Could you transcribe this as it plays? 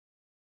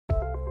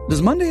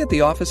Does Monday at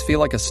the office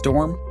feel like a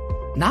storm?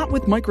 Not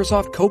with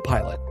Microsoft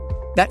Copilot.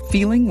 That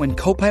feeling when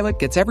Copilot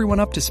gets everyone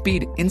up to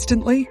speed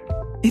instantly?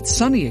 It's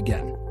sunny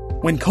again.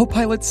 When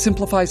Copilot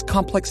simplifies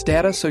complex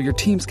data so your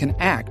teams can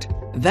act,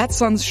 that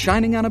sun's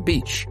shining on a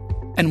beach.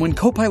 And when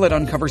Copilot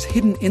uncovers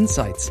hidden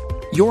insights,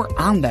 you're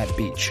on that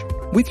beach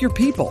with your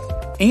people,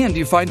 and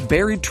you find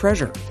buried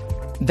treasure.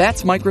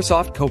 That's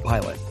Microsoft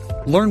Copilot.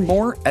 Learn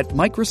more at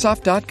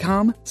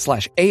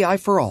Microsoft.com/AI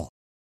for all.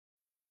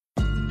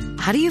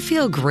 How do you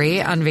feel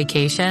great on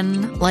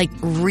vacation? Like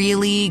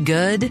really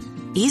good?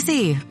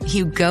 Easy.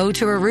 You go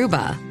to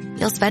Aruba.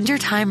 You'll spend your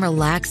time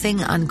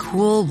relaxing on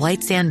cool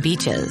white sand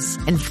beaches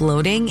and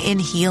floating in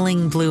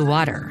healing blue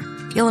water.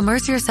 You'll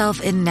immerse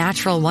yourself in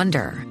natural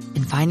wonder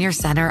and find your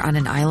center on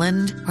an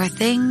island where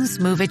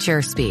things move at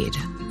your speed.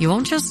 You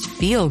won't just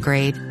feel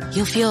great.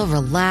 You'll feel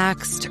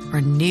relaxed,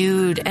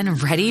 renewed,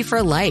 and ready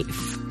for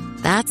life.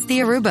 That's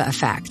the Aruba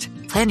effect.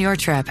 Plan your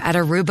trip at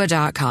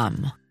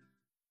Aruba.com.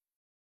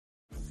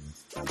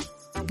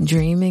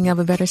 Dreaming of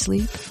a better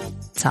sleep?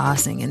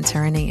 Tossing and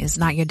turning is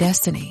not your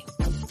destiny.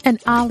 And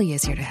Ollie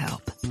is here to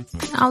help.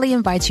 Ollie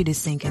invites you to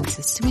sink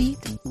into sweet,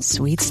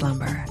 sweet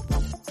slumber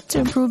to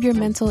improve your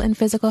mental and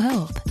physical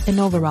health and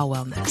overall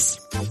wellness.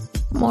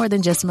 More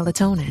than just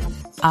melatonin,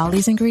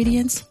 Ollie's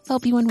ingredients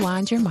help you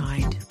unwind your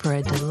mind for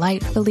a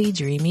delightfully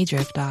dreamy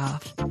drift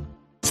off.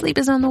 Sleep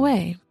is on the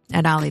way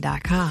at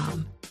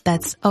Ollie.com.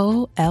 That's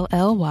OLLY.com.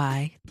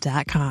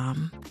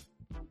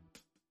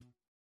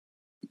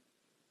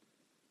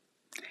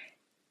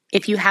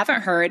 If you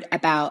haven't heard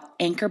about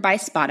Anchor by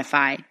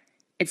Spotify,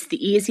 it's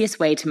the easiest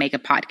way to make a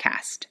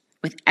podcast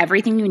with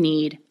everything you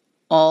need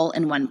all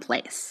in one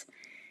place.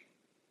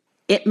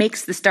 It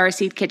makes the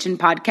Starseed Kitchen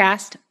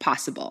podcast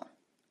possible.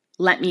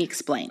 Let me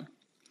explain.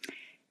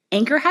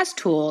 Anchor has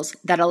tools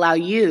that allow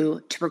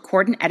you to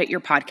record and edit your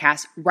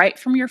podcast right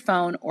from your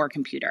phone or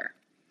computer.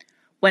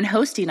 When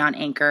hosting on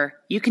Anchor,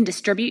 you can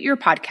distribute your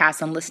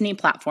podcast on listening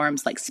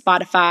platforms like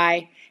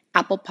Spotify,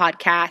 Apple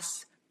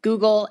Podcasts,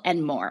 Google,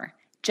 and more,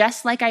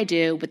 just like I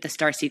do with the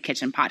Starseed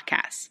Kitchen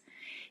podcast.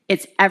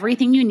 It's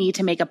everything you need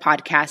to make a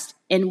podcast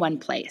in one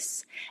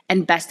place.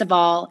 And best of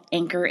all,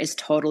 Anchor is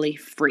totally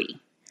free.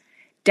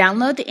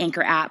 Download the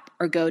Anchor app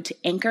or go to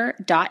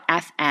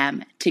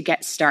anchor.fm to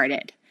get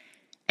started.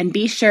 And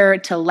be sure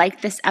to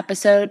like this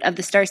episode of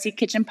the Starseed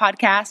Kitchen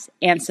podcast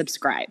and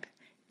subscribe.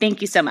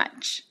 Thank you so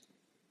much.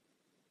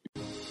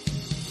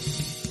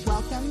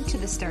 Welcome to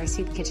the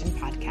Starseed Kitchen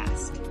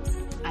podcast.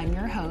 I'm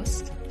your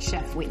host,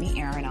 Chef Whitney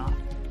Aronoff,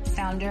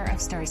 founder of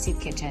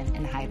Starseed Kitchen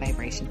and High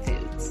Vibration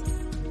Foods.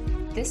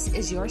 This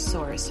is your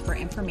source for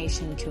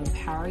information to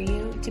empower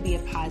you to be a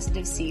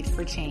positive seed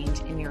for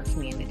change in your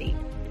community.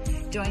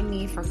 Join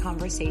me for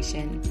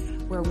conversation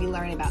where we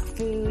learn about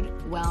food,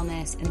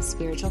 wellness, and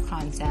spiritual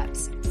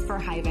concepts for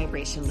high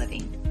vibration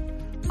living.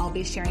 I'll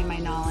be sharing my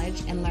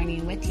knowledge and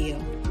learning with you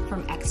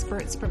from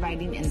experts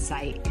providing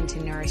insight into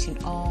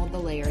nourishing all the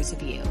layers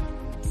of you,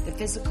 the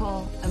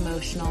physical,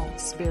 emotional,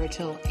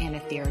 spiritual, and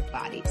etheric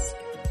bodies,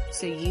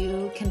 so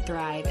you can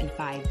thrive in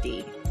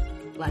 5D.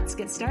 Let's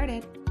get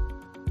started.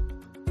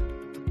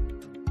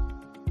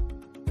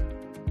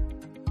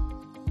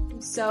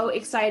 So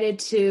excited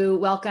to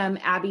welcome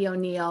Abby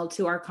O'Neill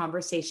to our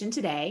conversation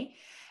today.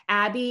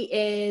 Abby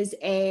is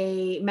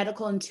a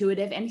medical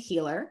intuitive and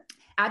healer.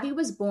 Abby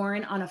was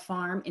born on a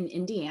farm in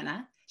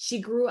Indiana. She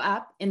grew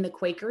up in the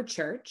Quaker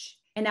Church,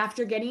 and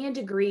after getting a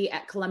degree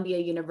at Columbia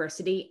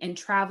University and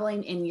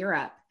traveling in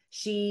Europe,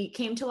 she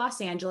came to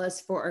Los Angeles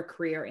for a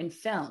career in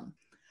film.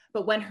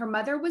 But when her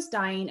mother was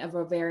dying of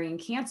ovarian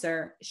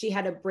cancer, she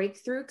had a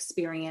breakthrough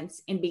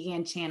experience and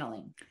began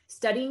channeling.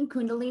 Studying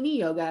Kundalini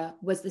Yoga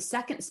was the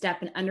second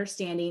step in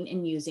understanding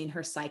and using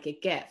her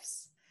psychic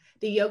gifts.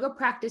 The yoga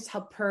practice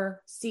helped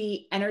her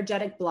see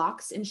energetic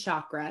blocks in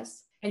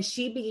chakras, and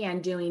she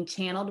began doing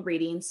channeled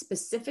readings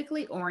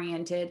specifically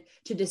oriented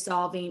to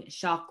dissolving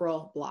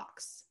chakral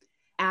blocks.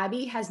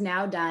 Abby has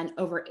now done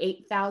over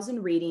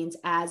 8,000 readings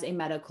as a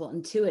medical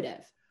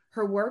intuitive.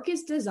 Her work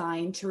is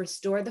designed to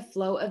restore the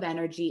flow of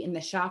energy in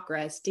the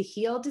chakras to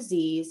heal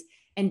disease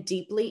and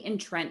deeply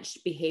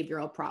entrenched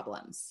behavioral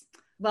problems.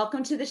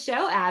 Welcome to the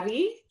show,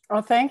 Abby. Oh,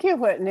 thank you,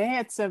 Whitney.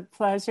 It's a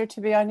pleasure to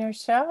be on your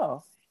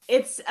show.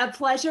 It's a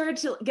pleasure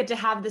to get to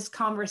have this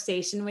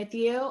conversation with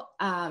you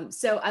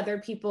so other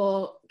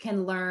people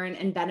can learn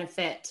and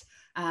benefit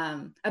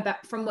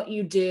from what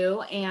you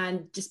do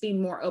and just be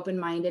more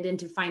open-minded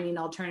into finding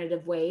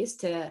alternative ways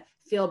to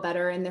feel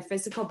better in their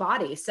physical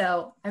body.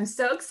 So I'm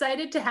so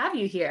excited to have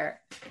you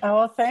here. Oh,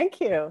 well, thank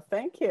you.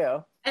 Thank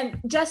you.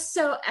 And just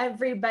so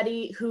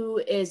everybody who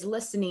is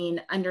listening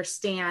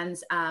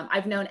understands,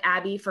 I've known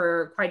Abby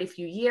for quite a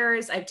few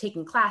years. I've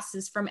taken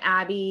classes from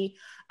Abby.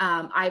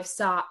 I've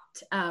sought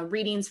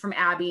readings from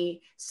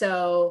Abby.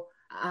 So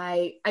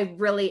I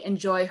really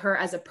enjoy her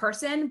as a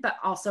person, but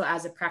also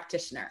as a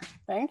practitioner.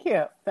 Thank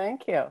you.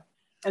 Thank you.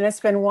 And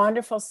it's been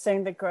wonderful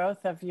seeing the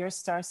growth of your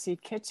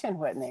Starseed Kitchen,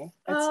 Whitney.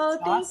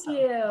 It's thank awesome.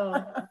 you.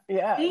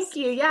 Yes. Thank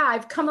you. Yeah,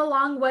 I've come a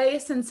long way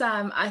since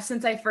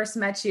I first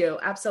met you.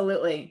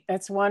 Absolutely.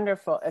 It's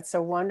wonderful. It's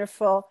a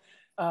wonderful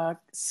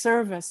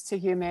service to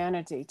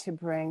humanity to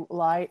bring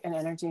light and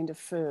energy into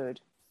food.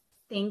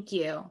 Thank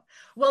you.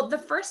 Well, the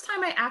first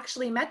time I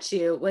actually met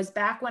you was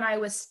back when I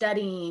was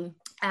studying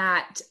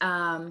at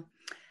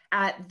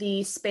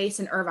the space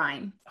in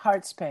Irvine.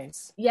 Heart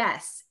Space.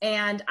 Yes.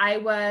 And I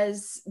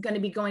was going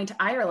to be going to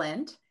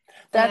Ireland.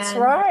 That's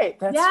right.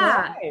 That's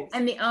right.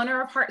 And the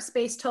owner of Heart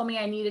Space told me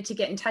I needed to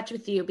get in touch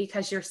with you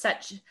because you're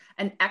such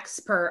an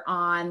expert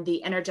on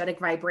the energetic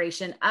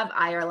vibration of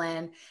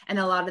Ireland and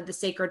a lot of the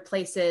sacred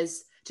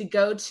places to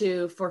go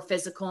to for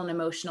physical and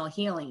emotional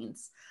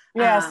healings.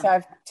 Yes,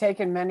 I've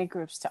taken many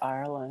groups to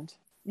Ireland.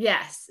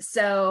 Yes.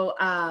 So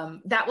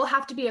that will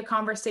have to be a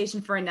conversation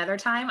for another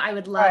time. I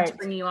would love to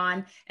bring you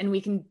on and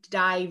we can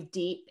dive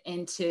deep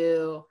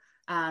into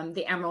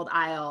the Emerald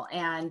Isle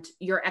and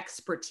your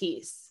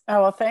expertise.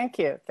 Oh, well, thank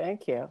you.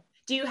 Thank you.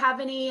 Do you have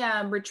any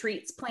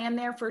retreats planned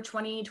there for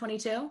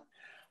 2022?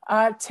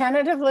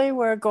 Tentatively,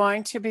 we're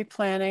going to be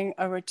planning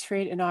a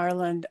retreat in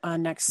Ireland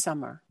next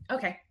summer.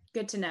 Okay.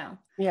 Good to know.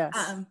 Yes.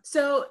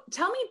 So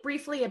tell me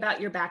briefly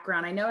about your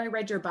background. I know I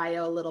read your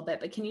bio a little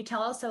bit, but can you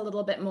tell us a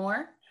little bit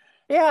more?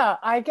 Yeah,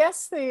 I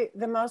guess the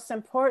most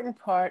important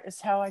part is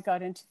how I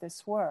got into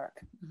this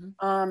work.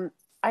 Mm-hmm.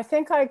 I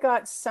think I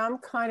got some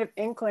kind of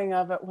inkling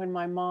of it when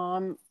my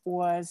mom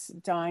was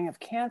dying of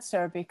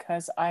cancer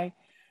because I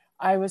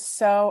was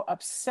so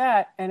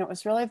upset. And it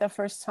was really the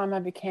first time I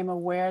became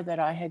aware that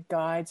I had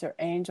guides or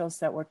angels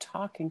that were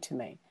talking to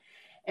me.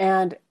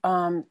 And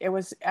it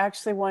was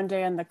actually one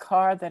day in the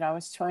car that I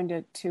was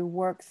trying to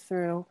work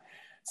through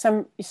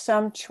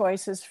some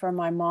choices for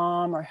my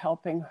mom or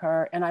helping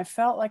her. And I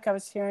felt like I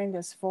was hearing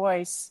this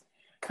voice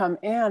come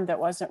in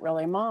that wasn't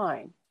really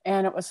mine.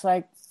 And it was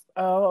like,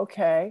 oh,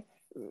 okay.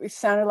 It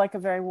sounded like a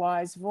very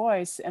wise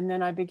voice. And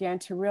then I began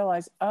to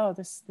realize, oh,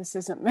 this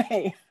isn't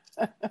me.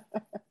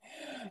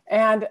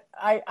 And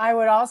I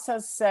would also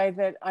say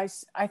that I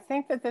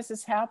think that this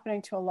is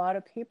happening to a lot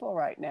of people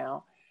right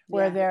now,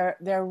 where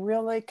they're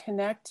really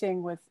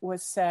connecting with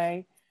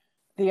say,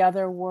 the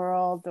other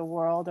world, the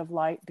world of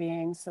light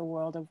beings, the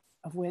world of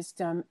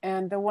wisdom.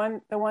 And the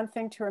one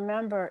thing to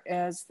remember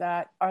is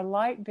that our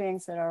light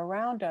beings that are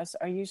around us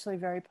are usually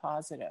very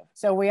positive.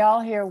 So we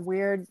all hear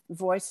weird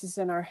voices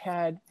in our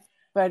head,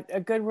 but a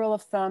good rule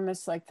of thumb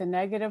is like the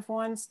negative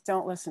ones,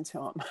 don't listen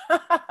to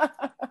them.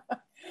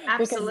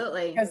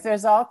 Absolutely. Because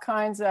there's all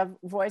kinds of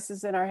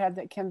voices in our head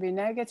that can be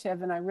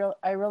negative. And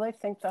I really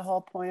think the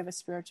whole point of a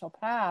spiritual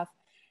path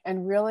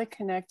and really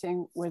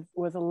connecting with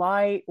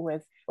light,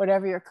 with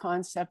whatever your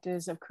concept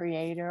is of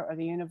creator or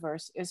the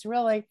universe, is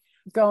really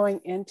going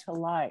into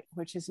light,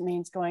 which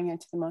means going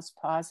into the most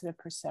positive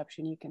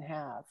perception you can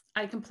have.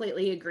 I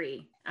completely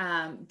agree.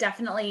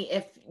 Definitely,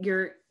 if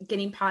you're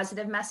getting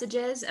positive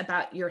messages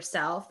about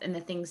yourself and the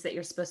things that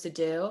you're supposed to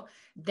do,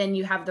 then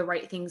you have the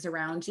right things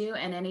around you.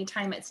 And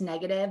anytime it's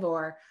negative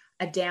or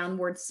a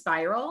downward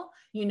spiral,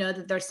 you know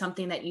that there's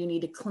something that you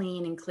need to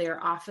clean and clear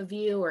off of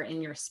you or in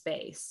your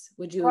space.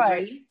 Would you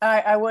agree?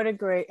 I would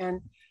agree.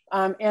 And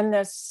in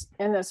this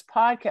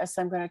podcast,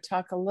 I'm going to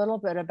talk a little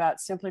bit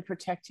about simply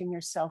protecting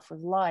yourself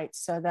with light,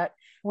 so that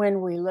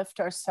when we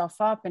lift ourselves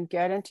up and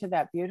get into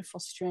that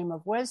beautiful stream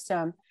of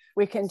wisdom,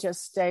 we can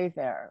just stay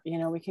there. You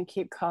know, we can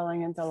keep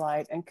calling in the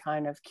light and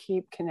kind of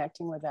keep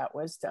connecting with that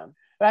wisdom.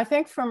 But I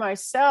think for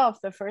myself,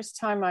 the first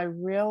time I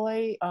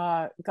really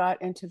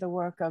got into the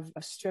work of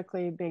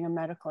strictly being a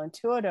medical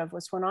intuitive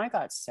was when I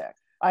got sick.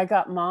 I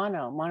got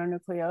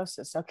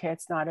mononucleosis. Okay,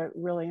 it's not a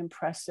really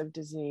impressive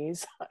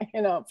disease.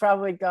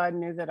 Probably God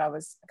knew that I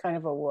was kind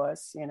of a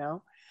wuss,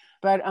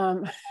 But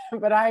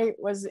I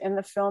was in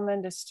the film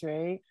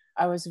industry.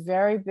 I was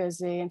very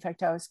busy. In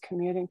fact, I was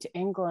commuting to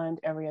England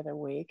every other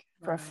week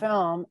for a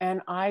film,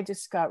 and I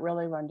just got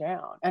really run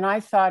down. And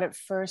I thought at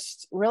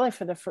first, really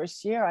for the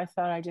first year, I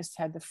thought I just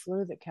had the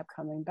flu that kept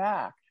coming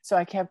back. So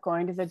I kept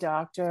going to the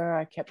doctor.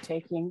 I kept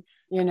taking,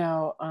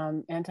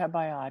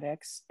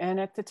 antibiotics. And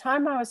at the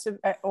time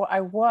I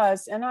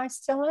was, and I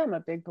still am, a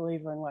big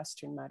believer in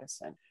Western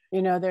medicine.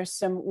 There's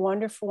some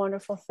wonderful,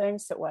 wonderful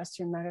things that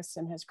Western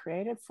medicine has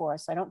created for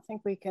us. I don't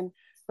think we can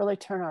really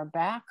turn our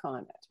back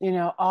on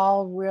it.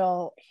 All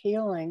real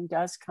healing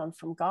does come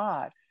from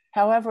God.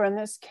 However, in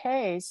this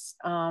case,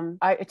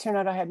 it turned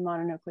out I had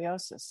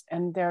mononucleosis,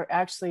 and there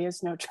actually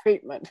is no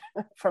treatment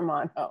for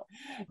mono.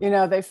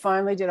 They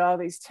finally did all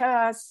these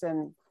tests,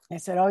 and they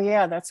said, "Oh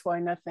yeah, that's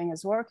why nothing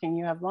is working.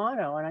 You have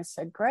mono." And I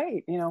said,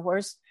 "Great.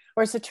 Where's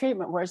the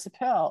treatment? Where's the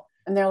pill?"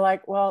 And they're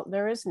like, "Well,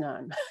 there is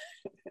none."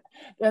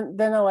 then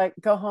they're like,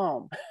 "Go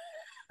home."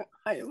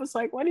 I was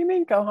like, "What do you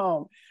mean, go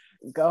home?"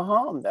 Go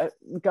home.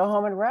 Go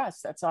home and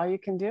rest. That's all you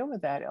can do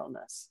with that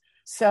illness.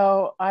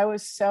 So I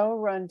was so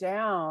run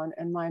down,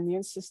 and my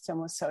immune system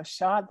was so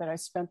shot that I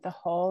spent the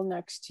whole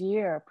next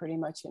year pretty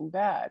much in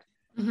bed.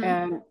 Mm-hmm.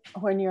 And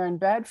when you're in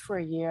bed for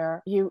a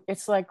year,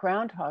 it's like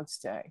Groundhog's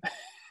Day.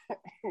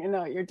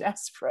 you're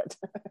desperate.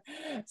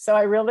 So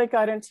I really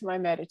got into my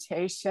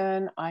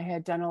meditation. I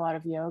had done a lot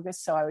of yoga.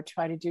 So I would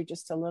try to do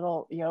just a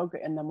little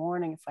yoga in the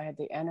morning if I had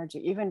the energy,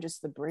 even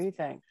just the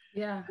breathing.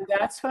 Yeah. And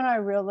that's when I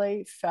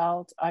really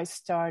felt I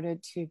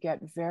started to get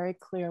very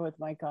clear with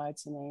my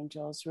guides and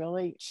angels,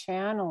 really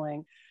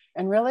channeling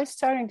and really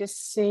starting to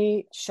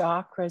see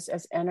chakras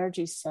as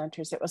energy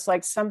centers. It was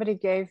like somebody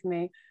gave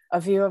me a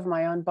view of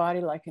my own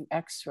body like an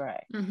X-ray.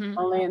 Mm-hmm.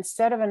 Only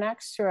instead of an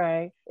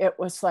X-ray, it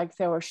was like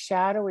there were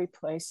shadowy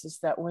places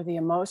that were the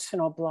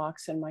emotional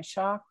blocks in my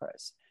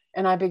chakras.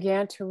 And I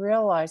began to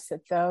realize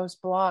that those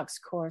blocks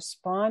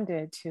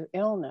corresponded to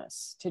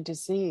illness, to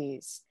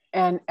disease.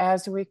 And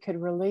as we could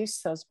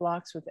release those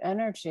blocks with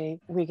energy,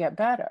 we get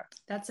better.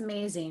 That's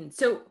amazing.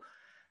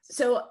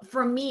 So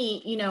for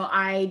me,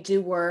 I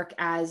do work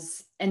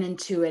as an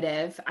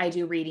intuitive. I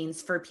do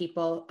readings for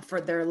people, for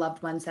their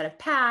loved ones that have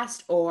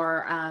passed,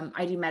 or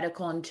I do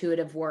medical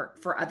intuitive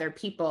work for other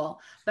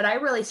people, but I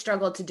really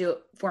struggle to do it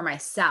for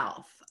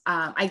myself.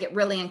 I get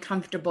really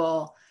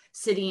uncomfortable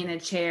sitting in a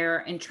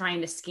chair and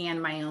trying to scan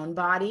my own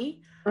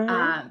body.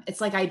 Mm-hmm. It's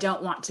like, I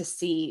don't want to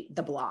see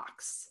the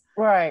blocks.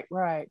 Right.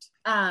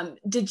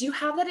 Did you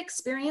have that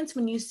experience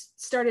when you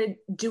started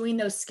doing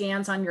those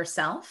scans on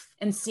yourself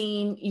and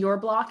seeing your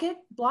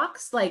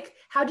blocks? Like,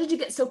 how did you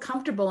get so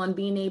comfortable in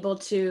being able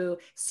to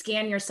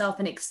scan yourself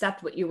and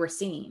accept what you were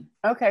seeing?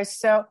 Okay.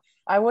 So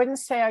I wouldn't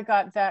say I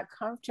got that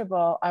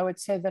comfortable. I would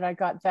say that I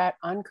got that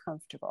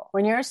uncomfortable.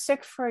 When you're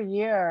sick for a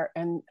year,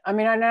 and I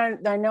mean, I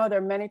know there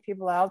are many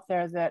people out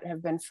there that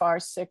have been far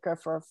sicker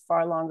for a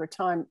far longer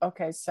time.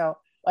 Okay. So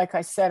like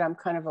I said, I'm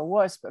kind of a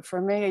wuss, but for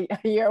me,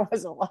 a year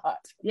was a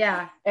lot.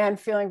 Yeah. And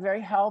feeling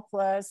very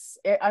helpless.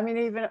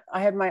 Even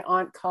I had my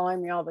aunt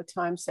calling me all the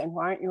time saying,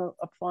 why aren't you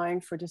applying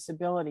for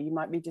disability? You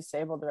might be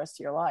disabled the rest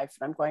of your life.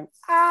 And I'm going,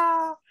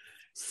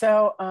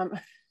 So,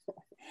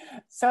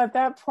 so at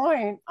that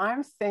point,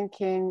 I'm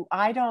thinking,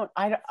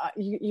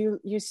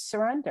 you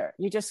surrender.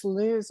 You just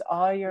lose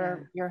all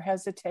your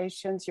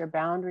hesitations, your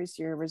boundaries,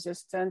 your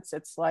resistance.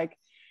 It's like,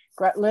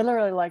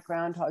 literally like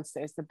Groundhog's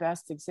Day is the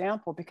best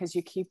example, because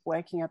you keep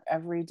waking up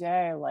every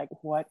day like,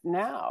 what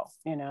now?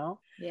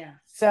 Yeah.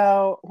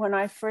 So when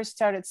I first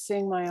started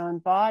seeing my own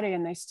body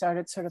and they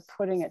started sort of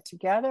putting it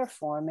together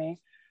for me,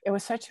 it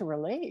was such a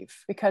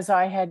relief, because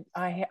I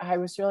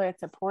was really at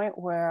the point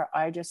where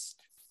I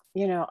just,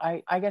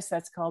 I guess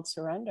that's called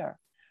surrender.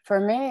 For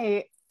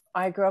me,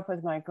 I grew up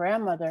with my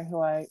grandmother,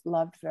 who I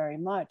loved very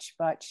much,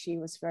 but she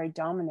was very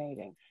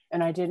dominating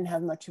and I didn't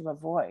have much of a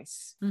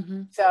voice.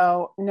 Mm-hmm.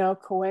 So no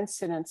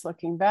coincidence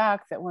looking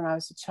back that when I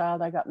was a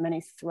child, I got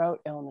many throat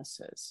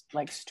illnesses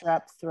like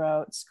strep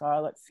throat,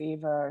 scarlet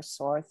fever,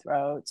 sore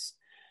throats.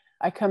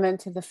 I come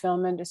into the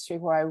film industry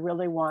where I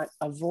really want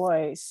a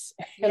voice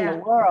in the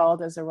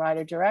world as a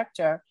writer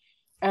director.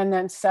 And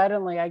then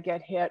suddenly I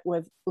get hit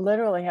with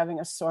literally having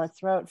a sore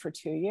throat for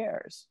 2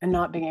 years and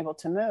not being able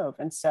to move.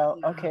 And so,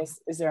 okay,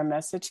 is there a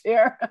message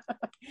here?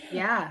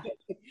 Yeah.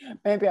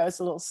 Maybe I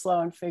was a little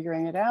slow in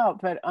figuring it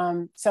out. But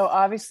so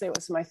obviously it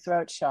was my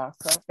throat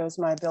chakra. It was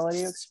my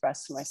ability to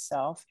express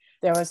myself.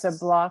 There was a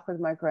block with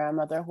my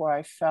grandmother where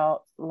I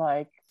felt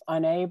like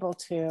unable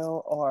to,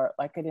 or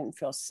like I didn't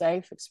feel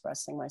safe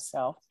expressing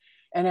myself.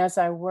 And as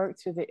I worked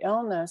through the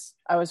illness,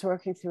 I was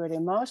working through it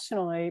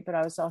emotionally, but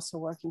I was also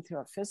working through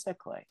it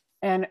physically.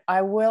 And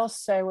I will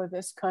say with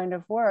this kind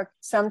of work,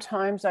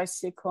 sometimes I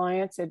see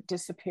clients, it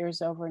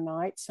disappears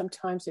overnight.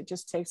 Sometimes it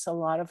just takes a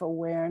lot of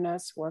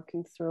awareness,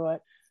 working through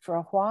it for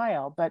a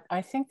while. But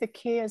I think the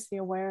key is the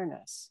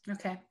awareness.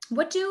 Okay.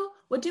 What do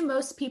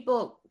most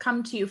people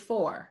come to you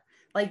for?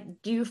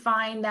 Like, do you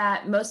find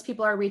that most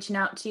people are reaching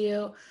out to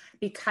you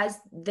because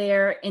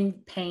they're in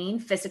pain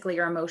physically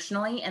or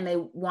emotionally and they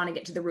want to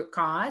get to the root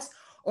cause?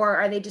 Or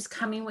are they just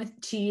coming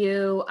to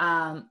you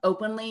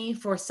openly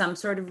for some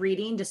sort of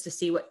reading just to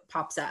see what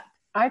pops up?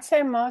 I'd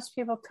say most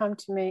people come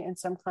to me in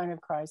some kind of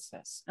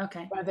crisis.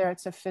 Okay. Whether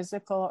it's a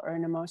physical or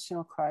an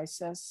emotional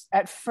crisis.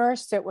 At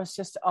first, it was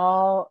just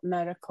all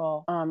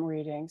medical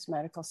readings,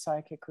 medical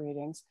psychic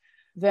readings.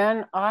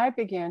 Then I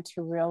began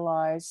to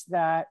realize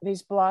that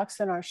these blocks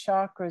in our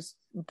chakras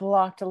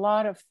blocked a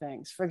lot of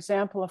things. For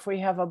example, if we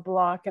have a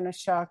block in a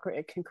chakra,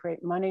 it can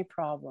create money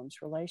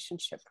problems,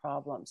 relationship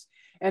problems,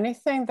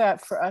 anything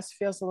that for us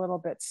feels a little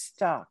bit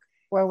stuck,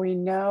 where we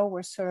know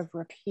we're sort of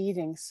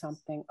repeating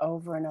something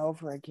over and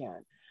over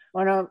again.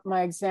 One of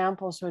my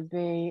examples would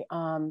be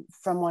from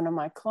one of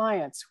my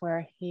clients,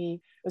 where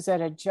he was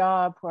at a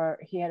job where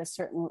he had a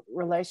certain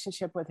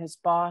relationship with his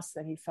boss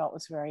that he felt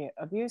was very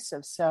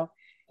abusive. So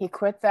he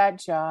quit that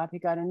job. He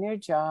got a new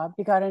job.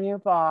 He got a new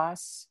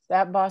boss.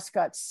 That boss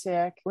got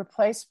sick,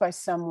 replaced by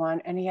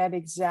someone, and he had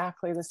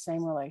exactly the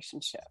same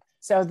relationship.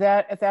 So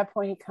that at that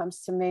point, he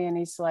comes to me and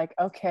he's like,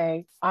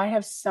 okay, I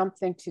have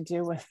something to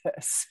do with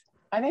this.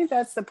 I think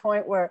that's the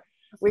point where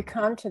we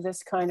come to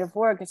this kind of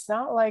work. It's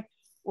not like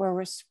we're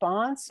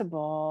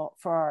responsible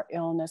for our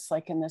illness,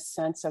 like in the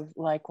sense of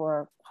like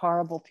we're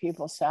horrible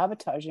people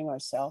sabotaging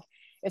ourselves.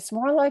 It's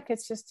more like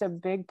it's just a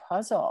big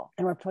puzzle,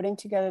 and we're putting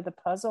together the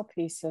puzzle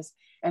pieces.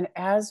 And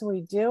as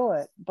we do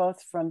it,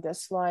 both from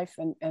this life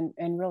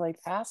and really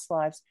past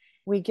lives,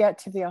 we get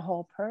to be a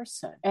whole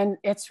person. And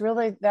it's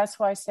really, that's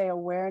why I say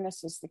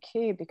awareness is the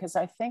key, because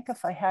I think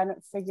if I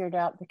hadn't figured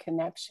out the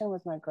connection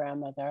with my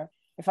grandmother,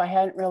 if I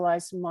hadn't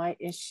realized my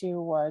issue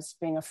was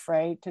being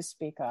afraid to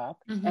speak up,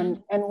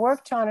 and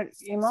worked on it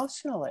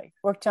emotionally,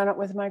 worked on it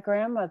with my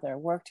grandmother,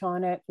 worked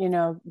on it,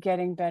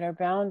 getting better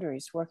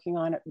boundaries, working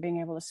on it, being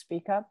able to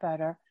speak up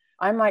better,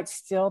 I might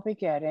still be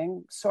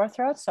getting sore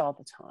throats all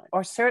the time.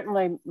 Or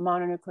certainly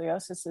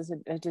mononucleosis is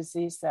a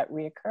disease that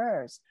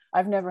reoccurs.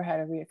 I've never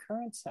had a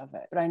reoccurrence of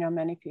it, but I know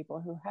many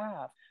people who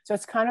have. So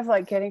it's kind of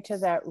like getting to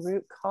that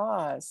root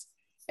cause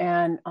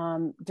and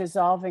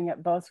dissolving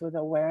it both with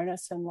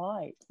awareness and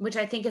light. Which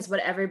I think is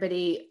what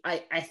everybody,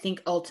 I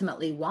think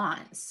ultimately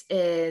wants,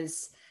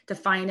 is to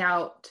find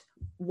out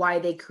why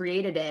they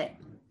created it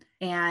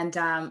and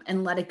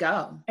let it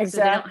go. Exactly. So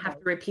they don't have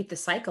to repeat the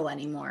cycle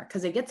anymore,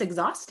 because it gets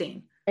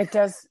exhausting. It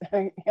does.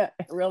 Yeah,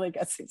 it really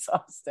gets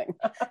exhausting.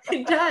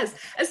 It does.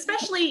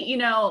 Especially,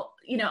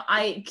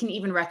 I can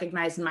even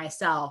recognize in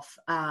myself,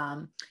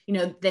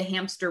 the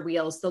hamster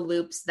wheels, the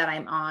loops that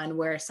I'm on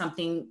where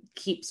something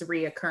keeps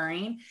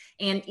reoccurring.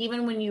 And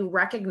even when you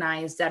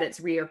recognize that it's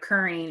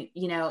reoccurring,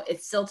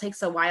 it still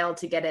takes a while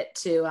to get it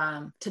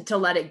to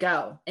let it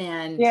go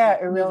and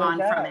move on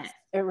from it.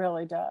 It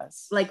really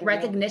does. Like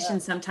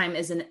recognition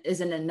sometimes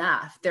isn't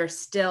enough. There's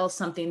still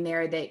something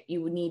there that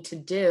you need to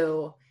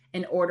do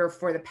in order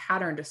for the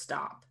pattern to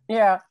stop.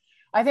 Yeah.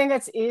 I think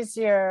it's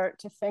easier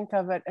to think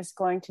of it as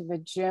going to the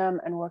gym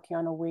and working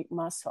on a weak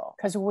muscle.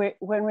 Because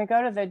when we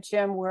go to the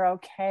gym, we're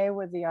okay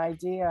with the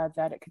idea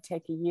that it could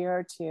take a year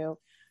or two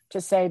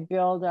to say,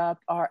 build up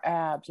our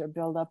abs or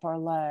build up our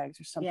legs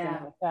or something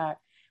like that.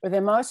 With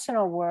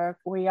emotional work,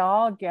 we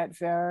all get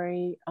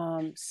very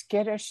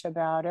skittish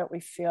about it.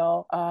 We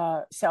feel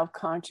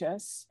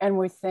self-conscious, and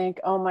we think,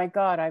 oh my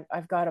God,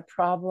 I've got a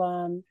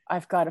problem.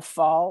 I've got a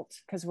fault,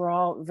 because we're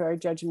all very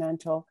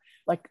judgmental.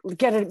 Like,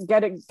 get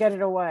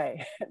it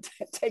away,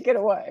 take it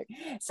away.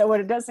 So when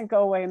it doesn't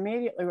go away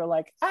immediately, we're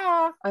like,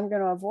 I'm going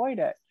to avoid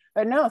it.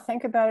 But no,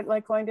 think about it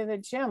like going to the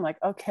gym. Like,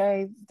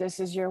 okay,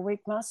 this is your weak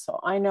muscle.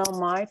 I know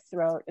my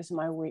throat is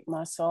my weak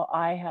muscle.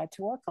 I had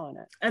to work on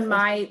it. And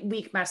my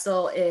weak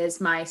muscle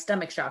is my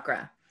stomach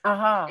chakra.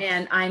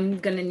 And I'm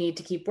going to need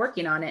to keep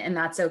working on it. And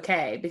that's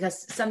okay,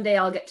 because someday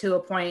I'll get to a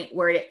point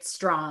where it's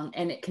strong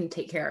and it can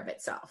take care of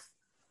itself.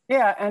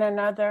 Yeah. And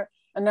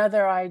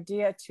another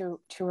idea to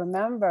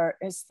remember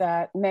is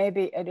that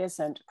maybe it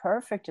isn't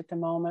perfect at the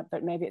moment,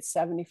 but maybe it's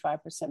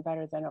 75%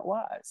 better than it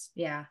was.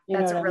 Yeah,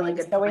 that's a really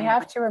good point. So we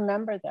have to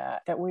remember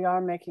that we are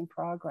making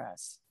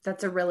progress.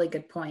 That's a really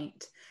good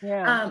point.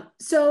 Yeah.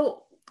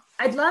 So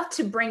I'd love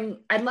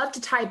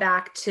to tie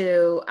back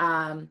to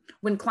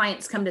when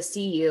clients come to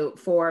see you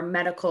for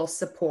medical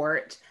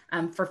support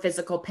for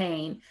physical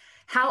pain.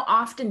 How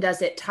often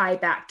does it tie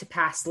back to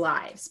past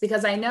lives?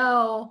 Because I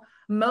know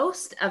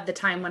most of the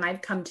time when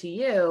I've come to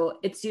you,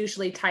 it's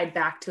usually tied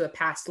back to a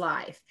past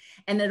life.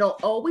 And it'll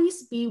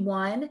always be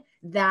one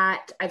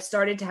that I've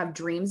started to have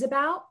dreams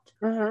about,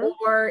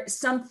 or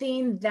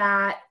something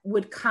that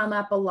would come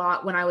up a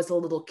lot when I was a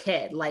little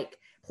kid, like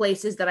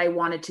places that I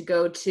wanted to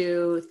go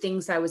to,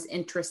 things I was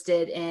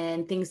interested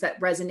in, things that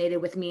resonated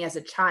with me as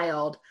a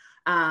child.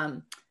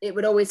 It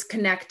would always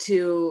connect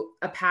to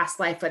a past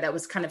life that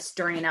was kind of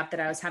stirring up that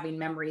I was having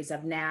memories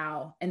of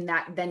now. And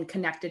that then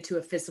connected to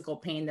a physical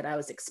pain that I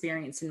was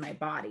experiencing in my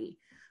body.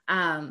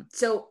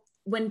 So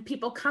when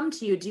people come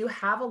to you, do you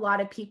have a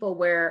lot of people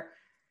where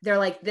they're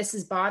like, this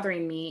is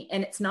bothering me,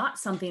 and it's not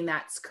something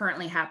that's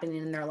currently happening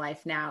in their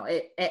life now?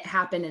 It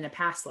happened in a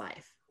past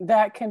life.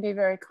 That can be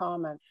very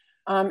common.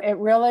 It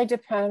really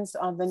depends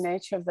on the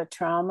nature of the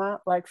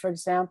trauma. Like, for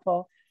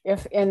example,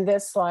 if in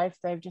this life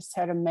they've just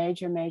had a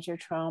major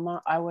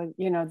trauma, I would,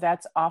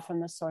 that's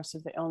often the source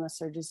of the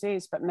illness or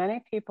disease. But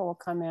many people will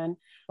come in,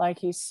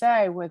 like you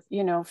say, with,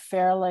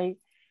 fairly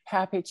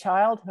happy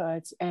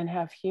childhoods and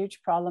have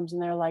huge problems.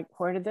 And they're like,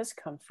 where did this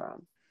come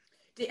from?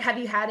 Have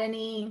you had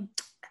any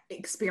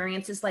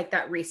experiences like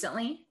that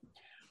recently?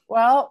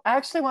 Well,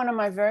 actually, one of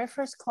my very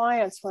first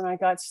clients when I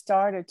got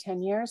started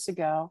 10 years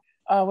ago,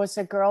 was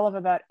a girl of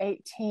about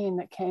 18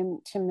 that came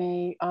to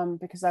me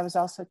because I was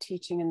also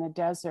teaching in the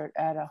desert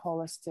at a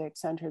holistic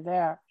center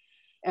there.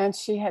 And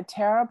she had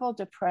terrible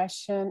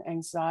depression,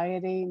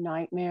 anxiety,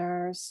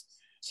 nightmares.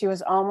 She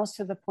was almost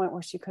to the point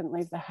where she couldn't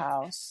leave the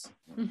house.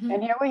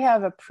 And here we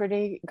have a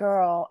pretty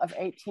girl of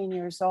 18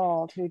 years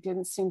old who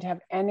didn't seem to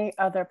have any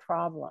other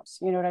problems.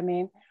 You know what I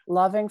mean?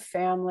 Loving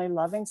family,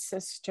 loving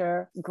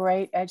sister,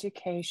 great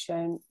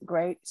education,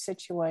 great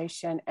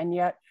situation. And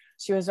yet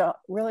she was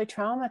really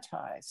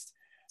traumatized.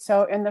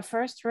 So in the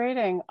first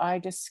reading, I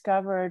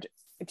discovered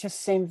it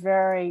just seemed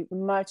very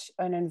much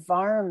an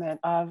environment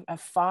of a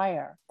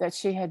fire, that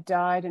she had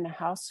died in a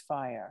house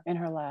fire in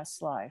her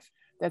last life,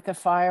 that the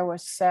fire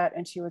was set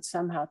and she was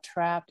somehow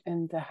trapped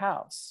in the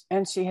house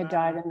and she had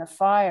died in the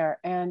fire.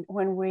 And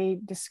when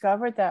we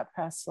discovered that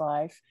past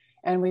life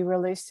and we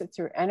released it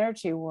through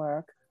energy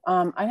work,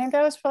 I think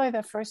that was probably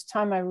the first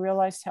time I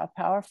realized how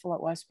powerful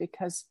it was,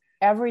 because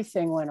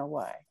everything went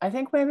away. I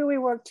think maybe we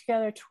worked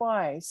together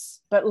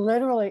twice, but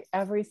literally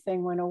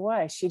everything went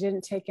away. She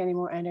didn't take any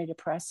more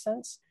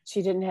antidepressants.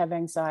 She didn't have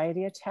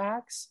anxiety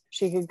attacks.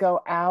 She could go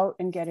out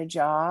and get a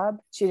job.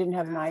 She didn't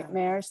have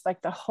nightmares.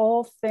 Like the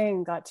whole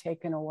thing got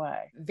taken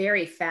away.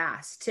 Very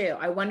fast too.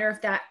 I wonder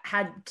if that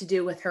had to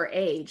do with her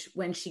age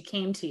when she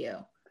came to you.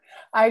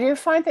 I do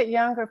find that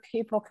younger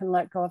people can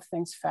let go of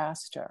things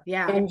faster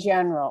in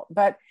general,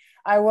 but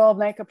I will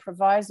make a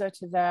proviso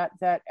to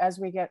that as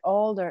we get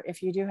older,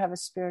 if you do have a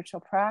spiritual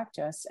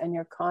practice and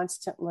you're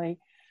constantly,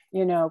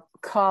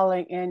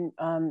 calling in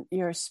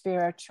your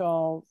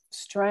spiritual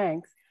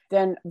strength,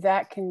 then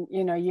that can,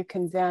 you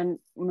can then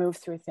move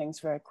through things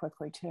very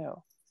quickly too.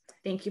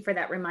 Thank you for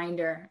that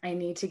reminder. I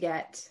need to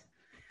get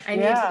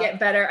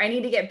better. I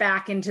need to get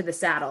back into the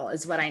saddle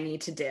is what I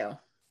need to do.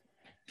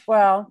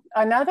 Well,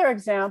 another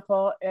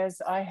example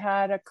is I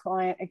had a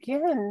client,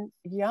 again,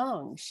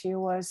 young. She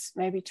was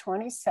maybe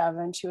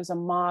 27. She was a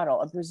model,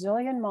 a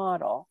Brazilian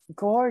model,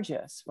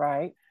 gorgeous,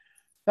 right?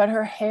 But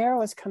her hair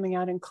was coming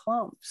out in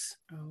clumps.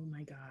 Oh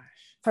my gosh.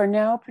 For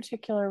no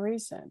particular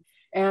reason.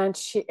 And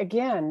she,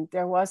 again,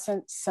 there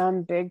wasn't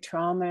some big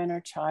trauma in her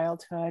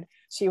childhood.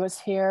 She was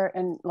here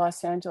in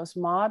Los Angeles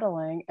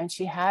modeling, and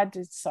she had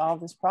to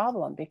solve this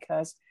problem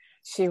because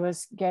she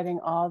was getting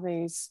all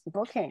these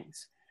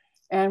bookings.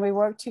 And we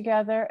worked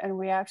together, and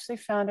we actually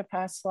found a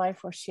past life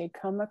where she had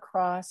come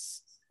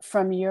across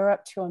from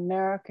Europe to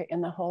America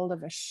in the hold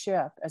of a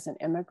ship as an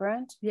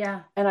immigrant.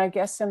 Yeah. And I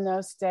guess in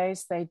those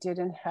days, they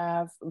didn't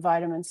have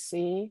vitamin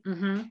C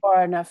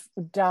or enough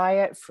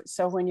diet.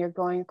 So when you're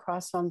going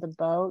across on the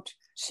boat,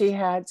 she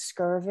had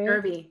scurvy.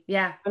 Scurvy,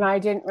 yeah. And I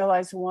didn't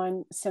realize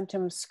one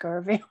symptom of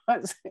scurvy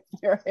was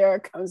your hair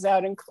comes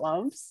out in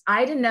clumps.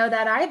 I didn't know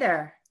that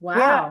either. Wow.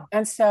 Yeah.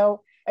 And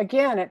so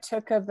again, it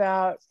took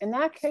about, in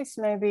that case,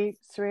 maybe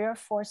 3 or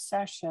 4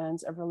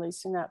 sessions of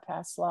releasing that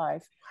past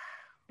life.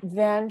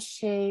 Then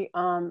she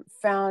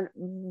found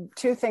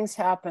 2 things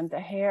happened. The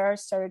hair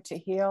started to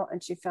heal,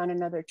 and she found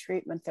another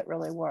treatment that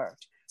really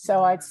worked.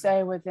 So I'd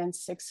say within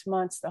 6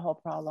 months, the whole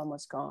problem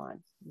was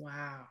gone.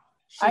 Wow.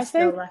 She's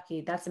so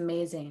lucky. That's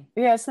amazing.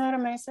 Yeah, isn't that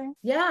amazing?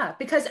 Yeah,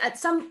 because at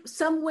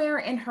somewhere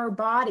in her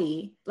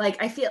body,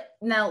 like I feel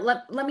now,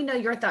 let me know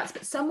your thoughts,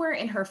 but somewhere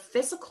in her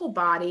physical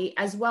body,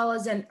 as well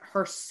as in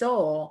her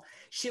soul,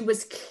 she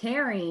was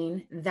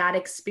carrying that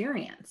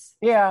experience.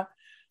 Yeah.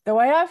 The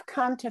way I've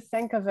come to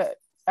think of it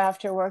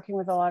after working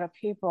with a lot of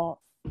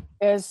people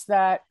is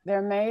that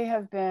there may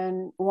have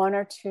been 1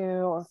 or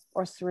 2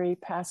 or 3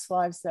 past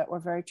lives that were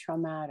very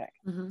traumatic.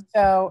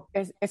 So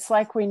it's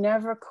like we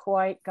never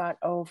quite got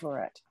over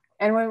it.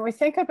 And when we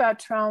think about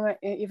trauma,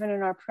 even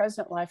in our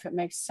present life, it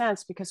makes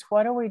sense, because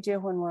what do we do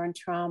when we're in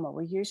trauma?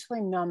 We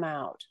usually numb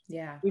out.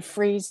 Yeah. We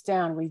freeze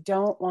down. We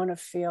don't want to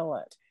feel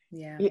it.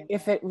 Yeah.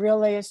 If it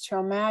really is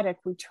traumatic,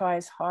 we try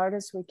as hard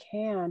as we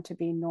can to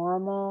be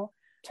normal,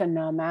 to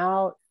numb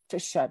out, to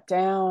shut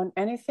down,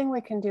 anything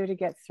we can do to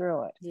get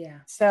through it. Yeah.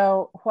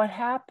 So what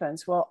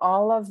happens? Well,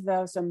 all of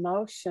those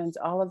emotions,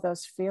 all of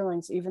those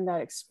feelings, even that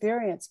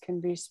experience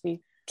can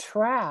be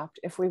trapped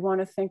if we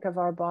want to think of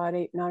our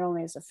body not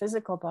only as a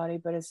physical body,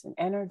 but as an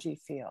energy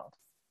field.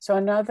 So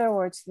in other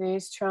words,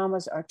 these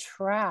traumas are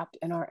trapped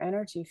in our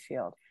energy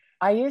field.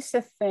 I used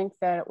to think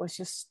that it was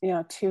just,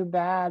 too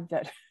bad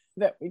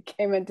that we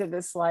came into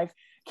this life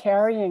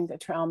carrying the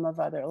trauma of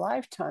other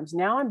lifetimes.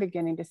 Now I'm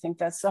beginning to think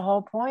that's the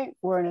whole point.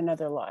 We're in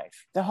another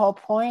life. The whole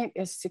point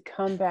is to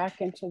come back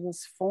into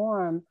this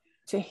form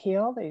to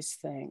heal these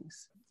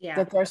things. Yeah.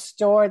 That they're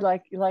stored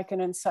like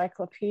an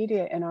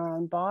encyclopedia in our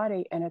own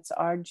body. And it's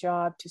our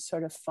job to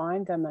sort of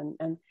find them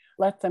and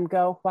let them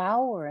go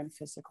while we're in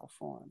physical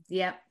form.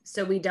 Yep.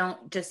 So we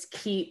don't just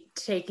keep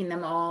taking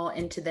them all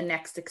into the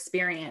next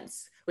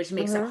experience, which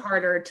makes it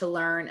harder to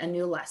learn a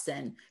new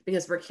lesson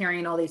because we're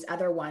carrying all these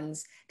other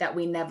ones that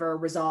we never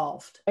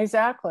resolved.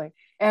 Exactly.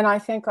 And I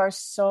think our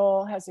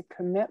soul has a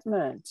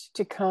commitment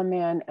to come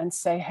in and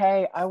say,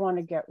 hey, I want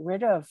to get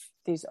rid of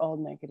these old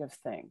negative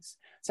things.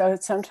 So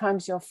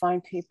sometimes you'll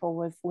find people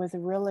with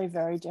really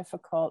very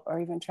difficult or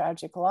even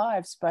tragic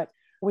lives, but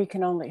we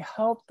can only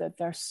hope that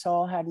their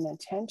soul had an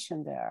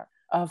intention there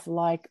of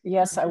like,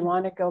 yes, I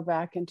want to go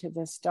back into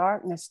this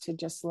darkness to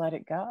just let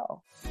it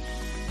go.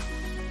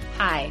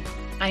 Hi,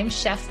 I'm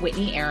Chef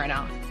Whitney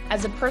Aronoff.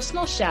 As a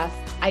personal chef,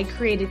 I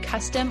created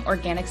custom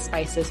organic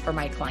spices for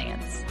my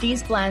clients.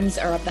 These blends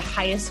are of the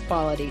highest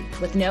quality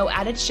with no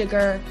added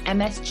sugar,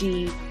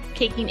 MSG,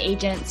 caking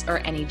agents, or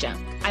any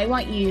junk. I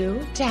want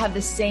you to have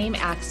the same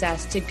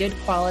access to good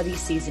quality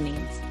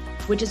seasonings,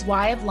 which is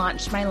why I've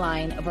launched my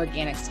line of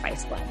organic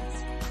spice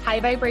blends. High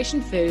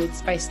Vibration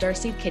Foods by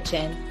Starseed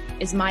Kitchen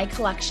is my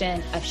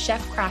collection of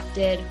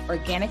chef-crafted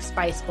organic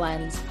spice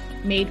blends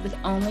made with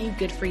only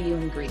good-for-you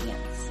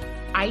ingredients.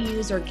 I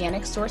use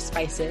organic source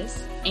spices,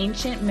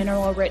 ancient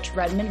mineral-rich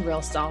Redmond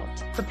real salt,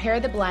 prepare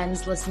the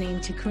blends listening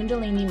to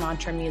Kundalini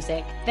mantra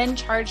music, then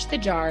charge the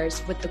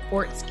jars with the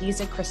quartz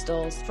Giza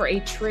crystals for a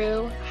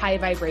true high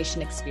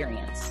vibration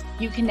experience.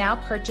 You can now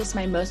purchase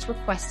my most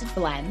requested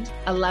blend,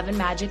 11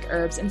 Magic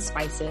Herbs and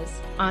Spices,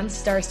 on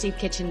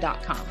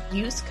starseedkitchen.com.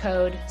 Use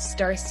code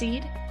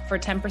STARSEED for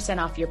 10%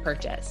 off your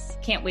purchase.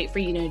 Can't wait for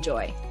you to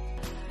enjoy.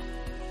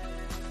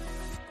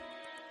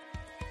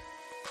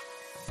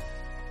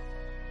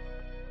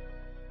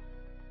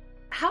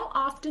 How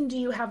often do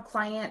you have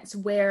clients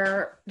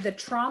where the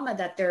trauma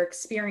that they're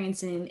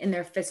experiencing in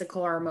their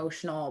physical or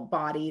emotional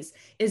bodies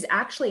is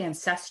actually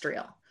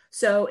ancestral?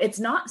 So it's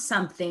not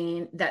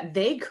something that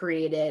they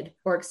created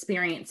or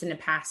experienced in a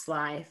past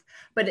life,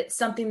 but it's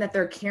something that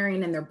they're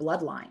carrying in their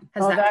bloodline.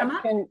 Has that come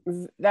up?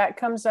 That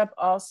comes up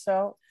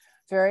also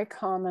very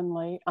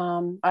commonly.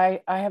 I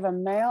have a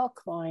male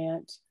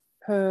client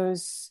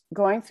who's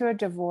going through a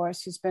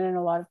divorce, who's been in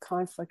a lot of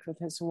conflict with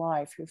his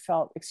wife, who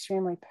felt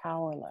extremely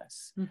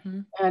powerless. Mm-hmm.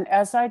 And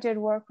as I did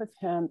work with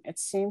him, it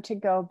seemed to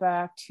go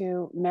back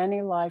to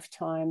many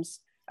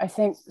lifetimes, I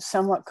think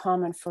somewhat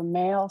common for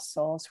male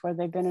souls, where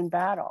they've been in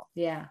battle.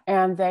 Yeah.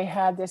 And they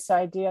had this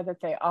idea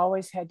that they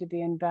always had to be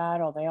in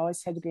battle. They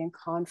always had to be in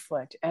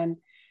conflict. And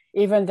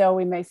even though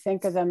we may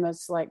think of them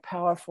as like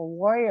powerful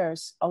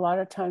warriors, a lot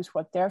of times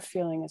what they're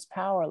feeling is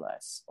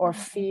powerless or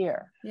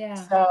fear. Yeah.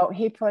 So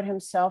he put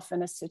himself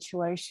in a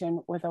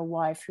situation with a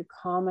wife who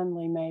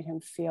commonly made him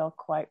feel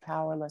quite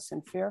powerless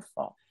and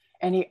fearful.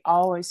 And he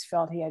always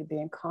felt he had to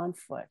be in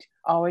conflict,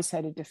 always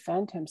had to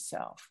defend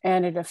himself.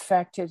 And it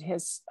affected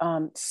his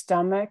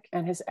stomach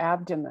and his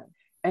abdomen.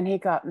 And he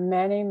got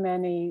many,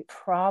 many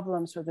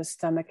problems with his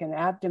stomach and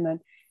abdomen.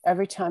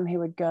 Every time he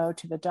would go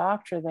to the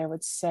doctor, they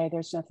would say,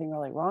 there's nothing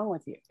really wrong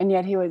with you. And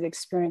yet he would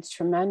experience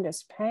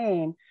tremendous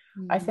pain.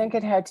 Mm-hmm. I think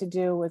it had to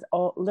do with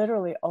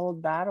literally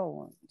old battle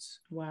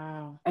wounds.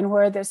 Wow. And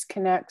where this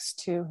connects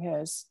to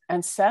his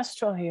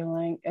ancestral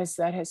healing is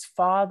that his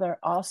father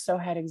also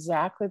had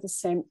exactly the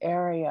same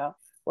area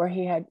where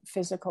he had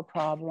physical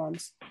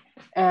problems.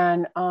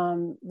 And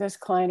this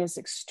client is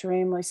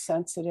extremely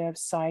sensitive,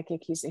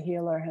 psychic. He's a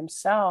healer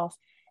himself.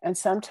 And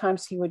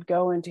sometimes he would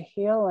go into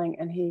healing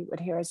and he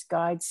would hear his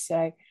guides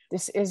say,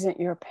 this isn't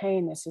your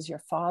pain, this is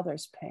your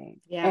father's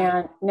pain. Yeah.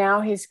 And now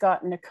he's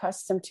gotten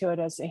accustomed to it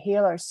as a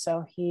healer.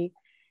 So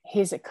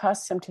he's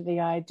accustomed to the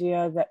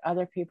idea that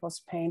other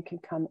people's pain can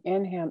come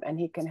in him and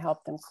he can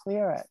help them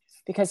clear it,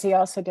 because he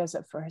also does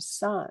it for his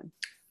son.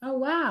 Oh,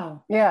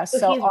 wow. Yeah.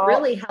 So he's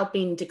really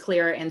helping to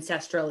clear it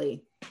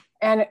ancestrally.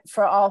 And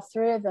for all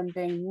three of them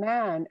being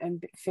men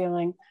and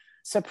feeling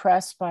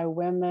suppressed by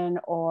women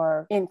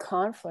or in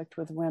conflict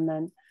with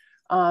women,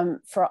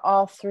 for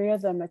all three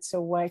of them, it's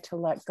a way to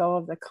let go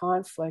of the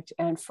conflict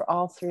and for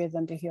all three of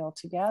them to heal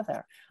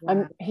together.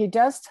 Wow. He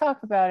does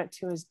talk about it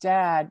to his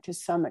dad to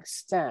some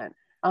extent.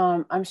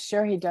 I'm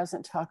sure he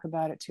doesn't talk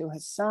about it to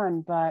his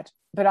son, but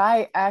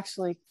I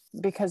actually,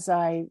 because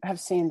I have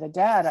seen the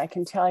dad, I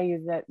can tell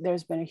you that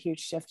there's been a huge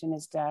shift in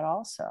his dad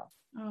also.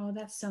 Oh,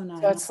 that's so nice.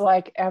 So it's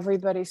like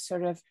everybody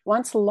sort of,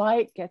 once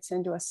light gets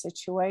into a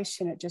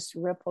situation, it just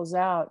ripples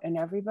out and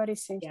everybody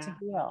seems to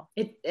heal.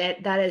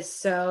 That is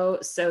so,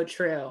 so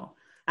true.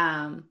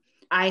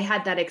 I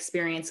had that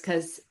experience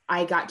because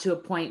I got to a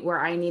point where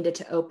I needed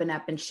to open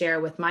up and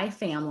share with my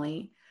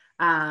family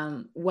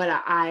what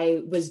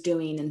I was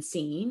doing and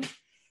seeing.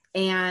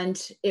 And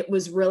it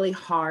was really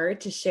hard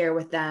to share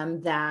with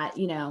them that,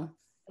 you know,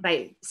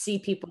 I see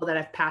people that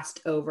have passed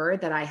over,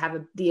 that I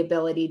have the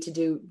ability to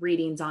do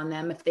readings on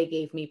them if they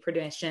gave me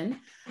permission.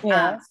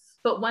 Yes.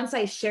 But once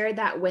I shared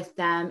that with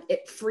them,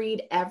 it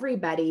freed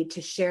everybody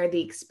to share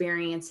the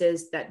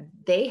experiences that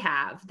they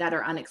have that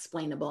are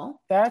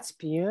unexplainable. That's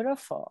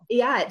beautiful.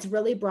 Yeah, it's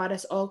really brought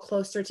us all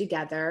closer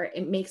together.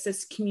 It makes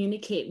us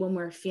communicate when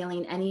we're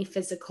feeling any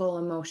physical,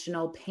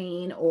 emotional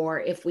pain, or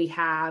if we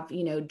have,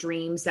 you know,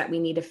 dreams that we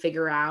need to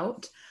figure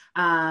out.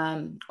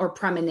 Or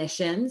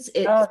premonitions.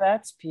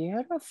 That's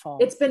beautiful.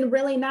 It's been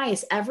really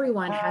nice.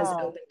 Everyone has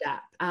opened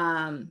up.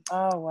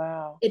 Oh,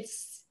 wow.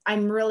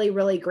 I'm really,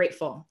 really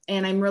grateful.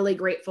 And I'm really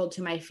grateful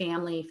to my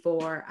family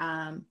for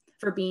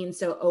being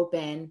so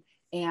open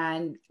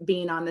and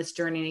being on this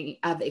journey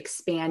of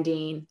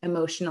expanding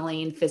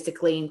emotionally and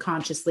physically and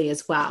consciously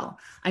as well.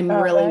 I'm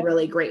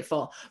really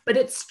grateful. But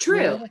it's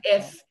true.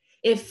 Beautiful.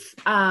 If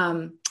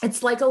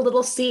it's like a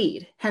little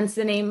seed, hence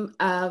the name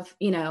of,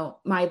 you know,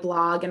 my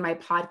blog and my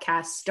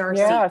podcast, Starseed.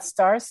 Yeah,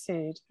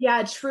 Starseed.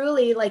 Yeah,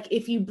 truly, like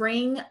if you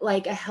bring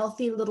like a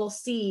healthy little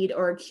seed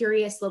or a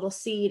curious little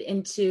seed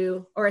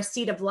or a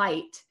seed of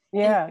light,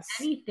 yes,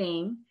 into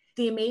anything,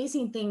 the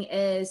amazing thing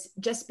is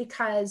just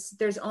because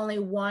there's only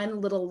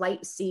one little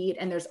light seed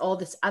and there's all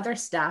this other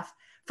stuff,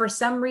 for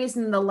some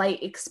reason, the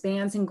light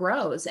expands and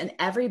grows and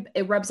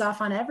it rubs off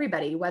on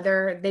everybody,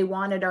 whether they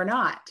want it or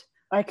not.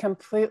 I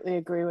completely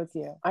agree with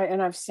you.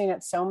 I've seen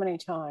it so many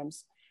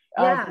times.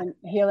 Yeah. I've been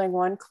healing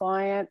one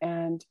client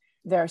and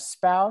their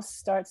spouse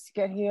starts to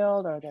get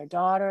healed, or their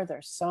daughter,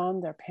 their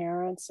son, their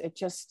parents. It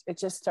just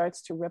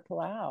starts to ripple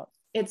out.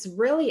 It's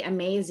really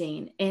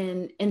amazing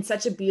in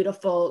such a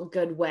beautiful,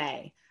 good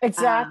way.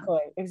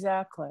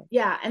 Exactly.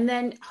 Yeah. And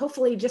then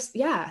hopefully just,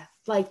 yeah,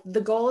 like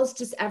the goal is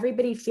just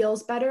everybody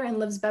feels better and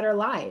lives better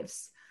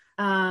lives.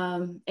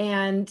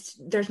 And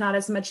there's not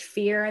as much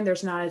fear, and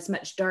there's not as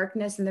much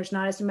darkness, and there's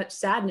not as much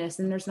sadness,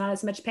 and there's not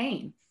as much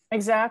pain.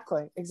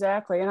 Exactly.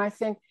 And I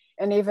think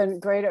an even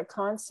greater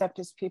concept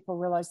is people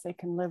realize they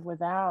can live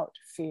without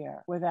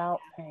fear, without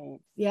pain.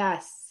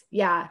 Yes.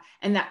 Yeah.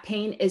 And that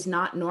pain is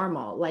not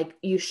normal. Like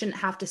you shouldn't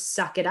have to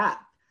suck it up,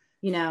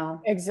 you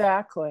know?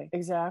 Exactly.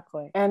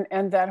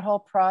 And that whole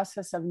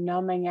process of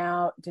numbing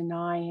out,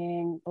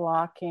 denying,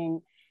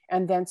 blocking,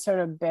 and then sort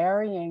of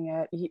burying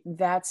it,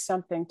 that's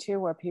something too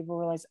where people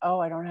realize, oh,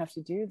 I don't have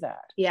to do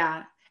that.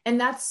 Yeah. And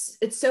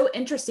it's so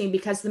interesting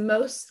because the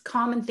most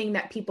common thing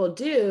that people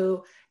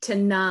do to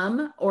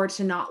numb or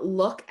to not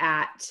look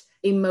at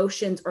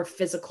emotions or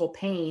physical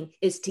pain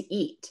is to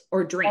eat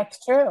or drink.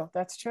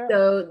 That's true.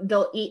 So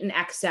they'll eat in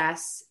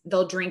excess,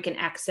 they'll drink in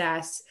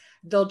excess,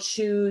 they'll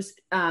choose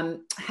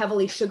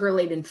heavily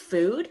sugar-laden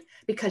food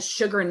because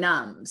sugar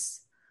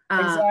numbs.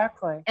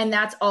 Exactly. And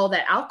that's all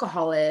that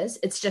alcohol is.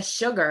 It's just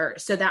sugar.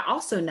 So that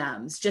also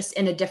numbs, just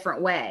in a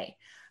different way.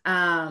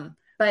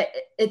 But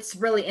it's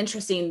really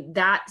interesting.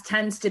 That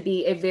tends to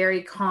be a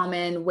very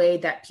common way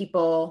that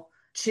people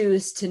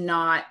choose to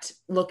not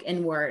look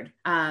inward,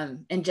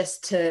 and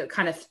just to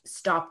kind of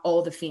stop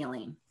all the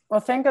feeling. Well,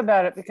 think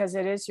about it, because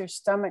it is your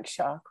stomach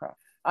chakra.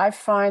 I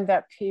find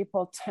that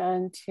people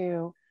tend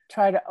to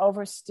try to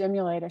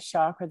overstimulate a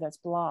chakra that's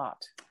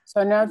blocked.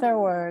 So in other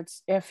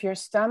words, if your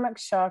stomach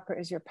chakra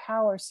is your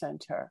power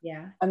center,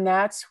 yeah, and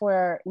that's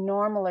where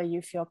normally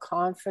you feel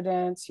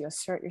confidence, you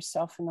assert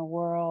yourself in the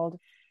world,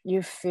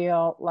 you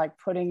feel like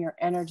putting your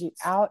energy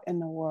out in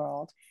the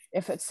world.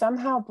 If it's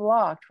somehow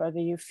blocked, whether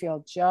you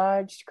feel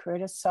judged,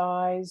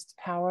 criticized,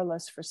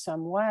 powerless for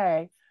some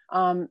way,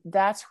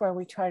 that's where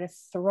we try to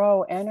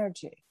throw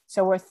energy.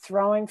 So we're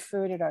throwing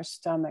food at our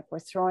stomach, we're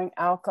throwing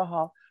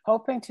alcohol,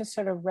 hoping to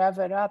sort of rev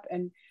it up.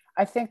 And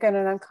I think in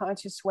an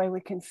unconscious way, we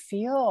can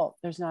feel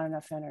there's not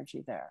enough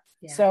energy there.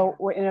 Yeah. So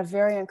we're, in a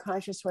very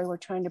unconscious way, we're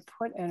trying to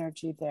put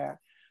energy there.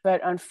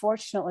 But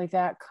unfortunately,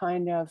 that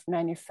kind of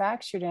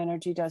manufactured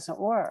energy doesn't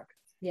work.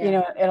 Yeah. You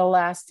know, it'll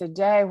last a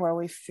day where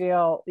we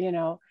feel, you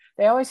know,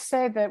 they always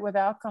say that with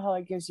alcohol,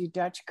 it gives you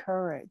Dutch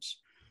courage,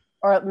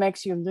 or it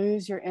makes you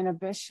lose your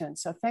inhibition.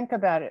 So think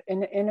about it.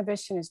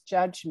 Inhibition is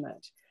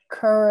judgment.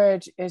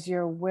 Courage is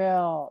your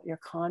will, your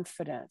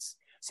confidence.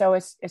 So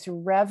it's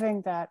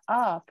revving that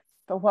up.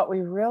 But what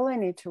we really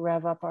need to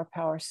rev up our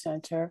power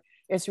center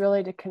is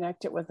really to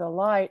connect it with the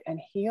light and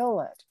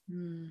heal it.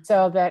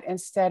 So that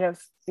instead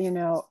of, you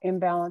know,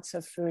 imbalance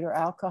of food or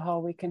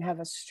alcohol, we can have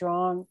a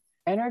strong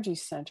energy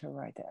center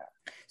right there.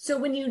 So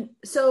when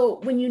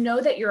you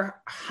know that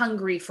you're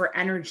hungry for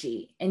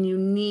energy and you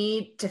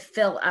need to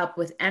fill up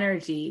with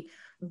energy,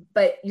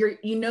 but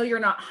you're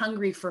not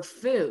hungry for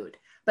food,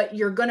 but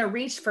you're going to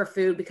reach for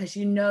food because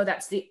you know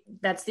that's the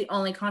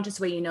only conscious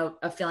way, you know,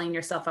 of filling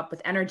yourself up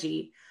with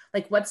energy.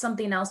 Like, what's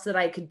something else that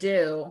I could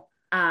do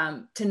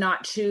to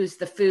not choose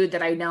the food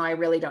that I know I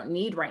really don't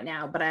need right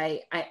now, but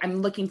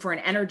I'm looking for an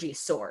energy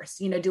source?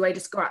 You know, do I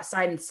just go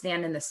outside and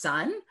stand in the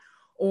sun,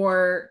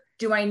 or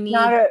do I need?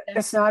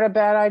 It's not a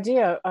bad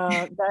idea.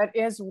 That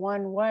is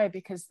one way,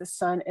 because the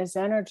sun is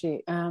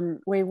energy.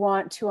 We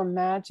want to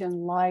imagine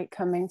light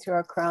coming through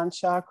our crown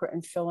chakra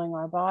and filling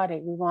our body.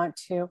 We want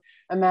to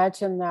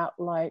imagine that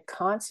light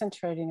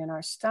concentrating in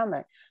our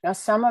stomach. Now,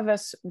 some of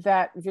us,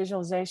 that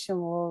visualization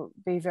will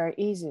be very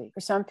easy. For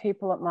some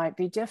people, it might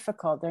be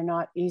difficult. They're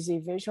not easy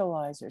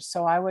visualizers.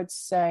 So I would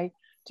say,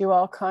 do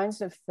all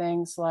kinds of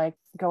things like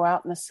go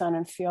out in the sun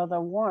and feel the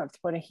warmth,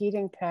 put a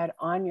heating pad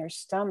on your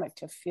stomach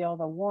to feel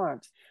the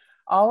warmth.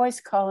 Always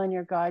call in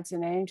your guides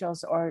and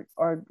angels, or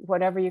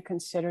whatever you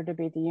consider to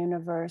be the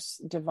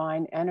universe,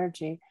 divine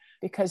energy,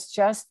 because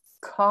just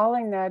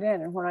calling that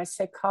in, and when I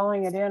say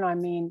calling it in, I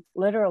mean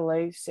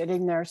literally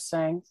sitting there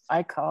saying,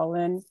 I call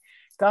in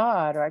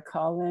God, or I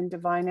call in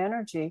divine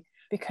energy,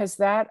 because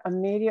that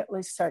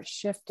immediately starts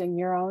shifting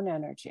your own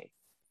energy.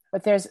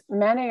 But there's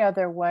many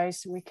other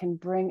ways we can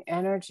bring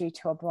energy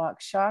to a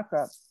blocked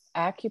chakra.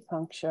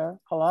 Acupuncture,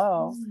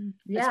 hello.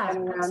 Yeah, it's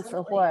been around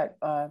for what,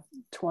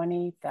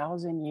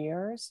 20,000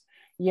 years?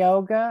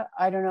 Yoga,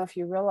 I don't know if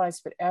you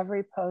realize, but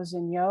every pose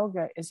in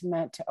yoga is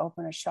meant to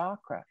open a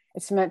chakra.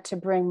 It's meant to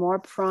bring more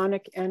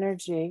pranic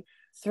energy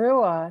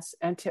through us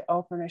and to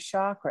open a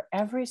chakra.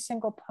 Every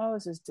single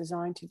pose is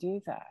designed to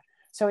do that.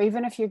 So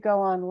even if you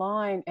go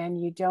online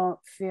and you don't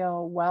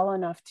feel well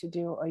enough to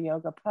do a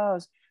yoga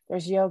pose,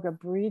 there's yoga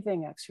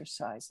breathing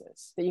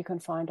exercises that you can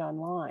find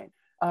online.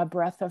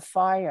 Breath of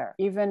fire.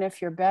 Even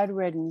if you're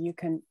bedridden, you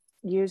can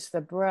use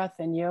the breath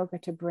in yoga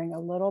to bring a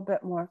little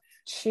bit more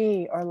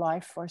chi or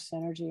life force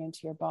energy into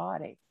your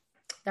body.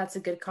 That's a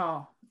good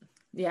call.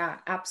 Yeah,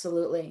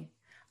 absolutely.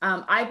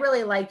 I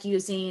really like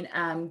using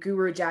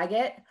Guru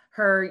Jagat.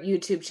 Her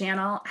YouTube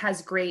channel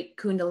has great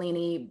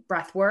Kundalini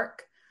breath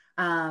work,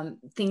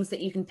 things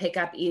that you can pick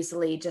up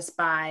easily just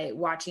by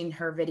watching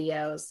her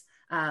videos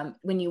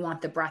when you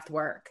want the breath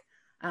work.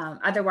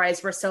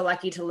 Otherwise, we're so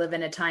lucky to live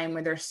in a time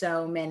where there's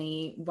so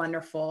many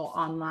wonderful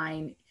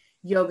online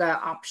yoga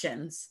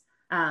options.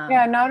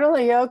 Yeah, not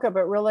only yoga,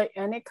 but really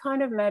any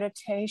kind of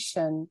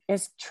meditation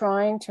is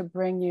trying to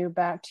bring you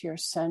back to your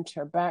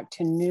center, back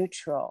to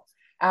neutral,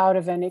 out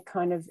of any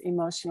kind of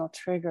emotional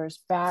triggers,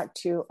 back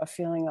to a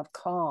feeling of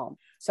calm.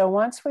 So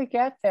once we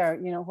get there,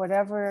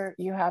 whatever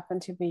you happen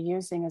to be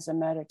using as a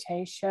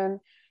meditation,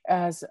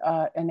 as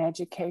an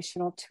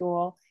educational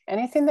tool,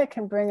 anything that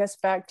can bring us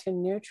back to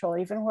neutral,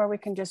 even where we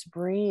can just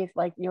breathe,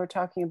 like you were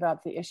talking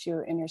about the issue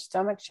in your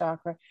stomach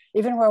chakra,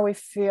 even where we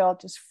feel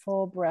just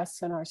full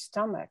breaths in our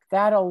stomach,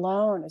 that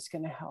alone is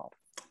going to help.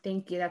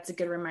 Thank you. That's a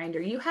good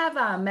reminder. You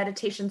have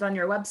meditations on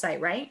your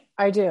website, right?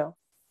 I do.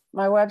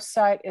 My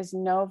website is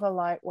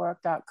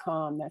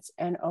novalightwork.com. That's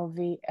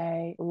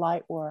NOVA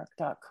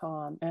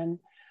lightwork.com. And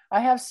I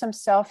have some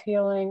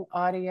self-healing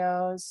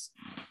audios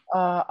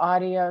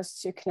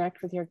to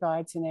connect with your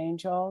guides and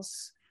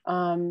angels,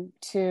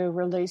 to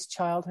release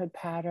childhood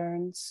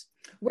patterns.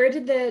 Where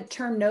did the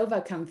term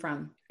Nova come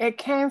from? It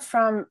came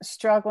from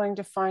struggling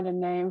to find a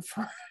name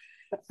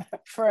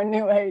for a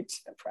new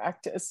age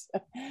practice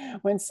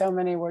when so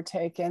many were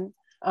taken,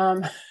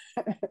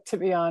 to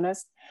be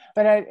honest.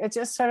 But it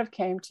just sort of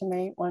came to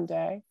me one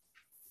day.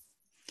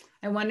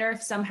 I wonder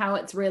if somehow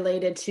it's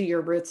related to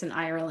your roots in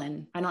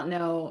Ireland. I don't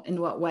know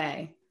in what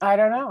way. I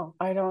don't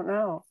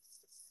know.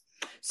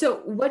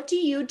 So what do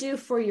you do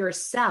for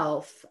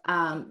yourself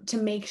to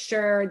make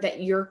sure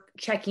that you're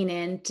checking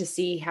in to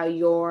see how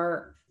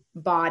your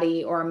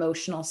body or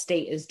emotional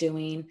state is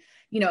doing?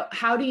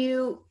 How do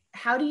you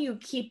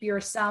keep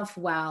yourself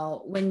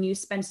well when you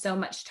spend so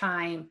much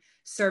time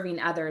serving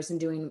others and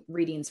doing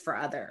readings for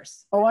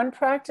others? Well, one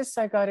practice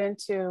I got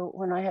into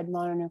when I had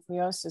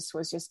mononucleosis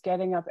was just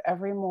getting up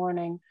every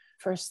morning,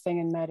 first thing,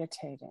 and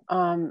meditating.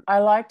 I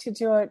like to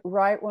do it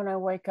right when I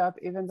wake up,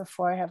 even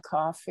before I have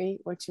coffee,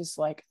 which is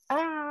like,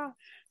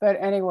 but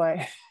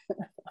anyway,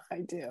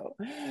 I do.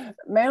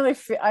 Mainly,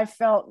 I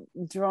felt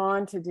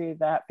drawn to do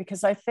that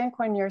because I think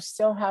when you're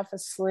still half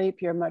asleep,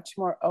 you're much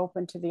more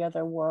open to the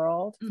other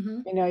world.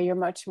 Mm-hmm. You're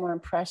much more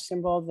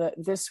impressionable that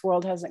this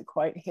world hasn't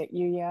quite hit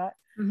you yet.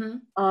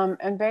 Mm-hmm.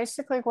 And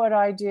basically what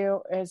I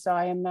do is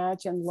I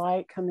imagine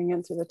light coming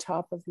in through the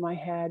top of my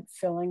head,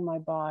 filling my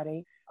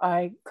body.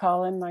 I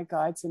call in my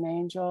guides and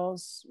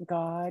angels,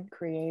 God,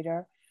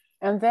 Creator.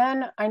 And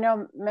then I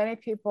know many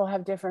people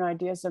have different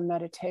ideas of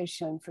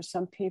meditation. For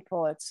some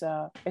people, it's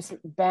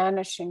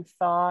banishing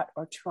thought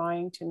or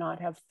trying to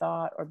not have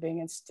thought or being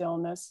in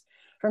stillness.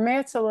 For me,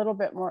 it's a little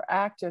bit more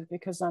active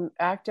because I'm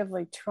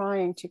actively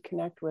trying to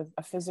connect with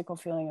a physical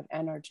feeling of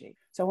energy.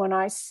 So when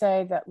I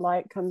say that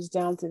light comes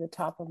down through the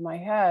top of my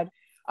head,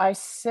 I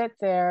sit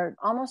there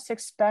almost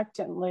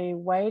expectantly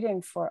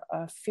waiting for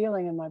a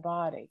feeling in my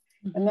body.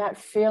 Mm-hmm. And that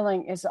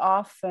feeling is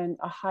often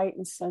a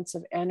heightened sense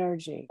of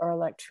energy or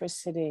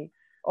electricity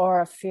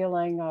or a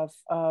feeling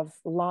of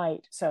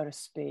light, so to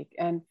speak.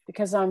 And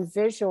because I'm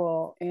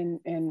visual in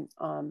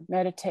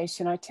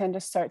meditation, I tend to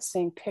start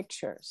seeing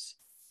pictures.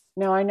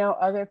 Now, I know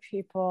other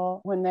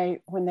people, when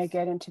they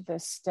get into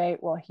this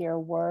state, will hear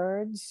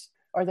words,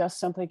 or they'll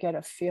simply get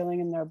a feeling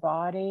in their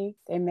body.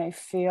 They may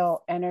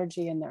feel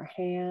energy in their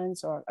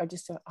hands or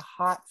just a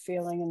hot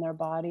feeling in their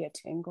body, a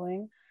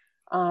tingling.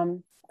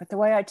 But the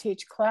way I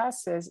teach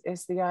classes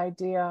is the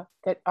idea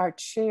that our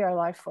chi, our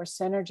life force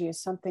energy,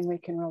 is something we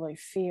can really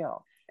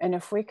feel. And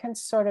if we can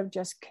sort of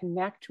just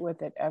connect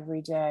with it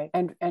every day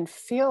and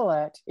feel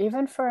it,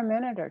 even for a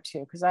minute or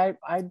two, because I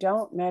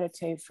don't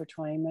meditate for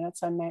 20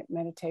 minutes, I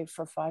meditate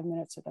for 5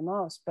 minutes at the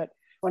most. But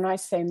when I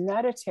say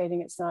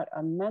meditating, it's not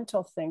a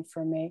mental thing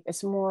for me.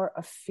 It's more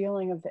a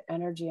feeling of the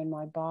energy in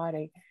my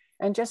body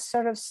and just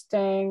sort of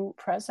staying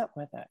present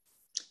with it.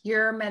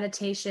 Your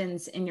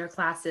meditations in your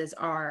classes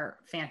are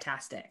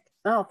fantastic.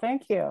 Oh,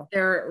 thank you.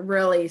 They're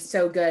really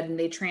so good and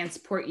they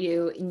transport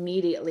you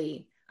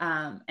immediately.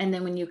 And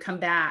then when you come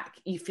back,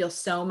 you feel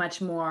so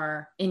much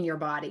more in your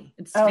body.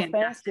 It's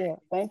fantastic. Thank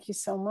you. Thank you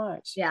so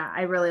much. Yeah,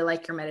 I really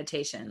like your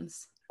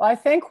meditations. Well, I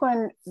think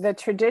when the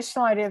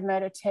traditional idea of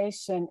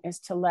meditation is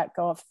to let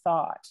go of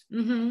thought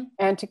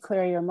and to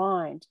clear your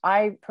mind,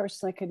 I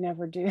personally could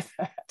never do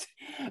that.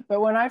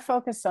 But when I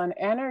focus on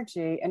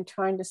energy and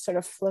trying to sort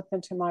of flip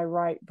into my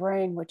right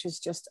brain, which is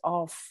just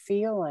all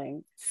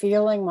feeling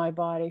my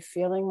body,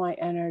 feeling my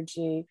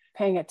energy,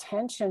 paying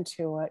attention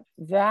to it,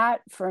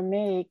 that for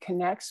me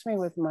connects me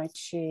with my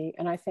chi.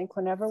 And I think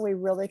whenever we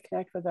really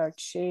connect with our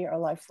chi, our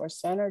life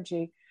force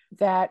energy,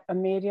 that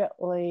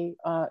immediately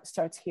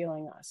starts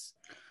healing us.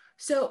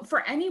 So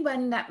for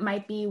anyone that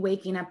might be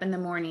waking up in the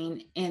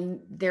morning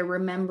and they're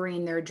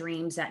remembering their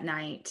dreams at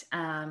night,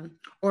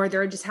 or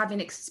they're just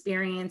having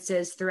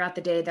experiences throughout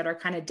the day that are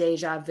kind of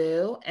deja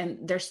vu, and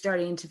they're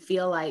starting to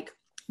feel like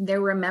they're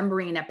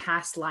remembering a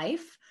past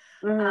life,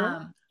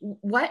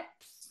 what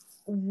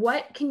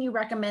can you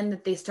recommend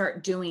that they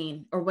start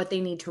doing, or what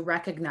they need to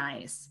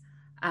recognize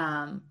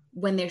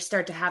when they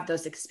start to have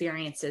those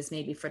experiences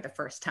maybe for the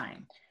first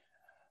time?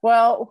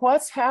 Well,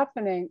 what's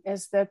happening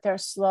is that they're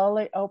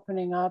slowly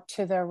opening up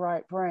to their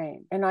right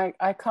brain. And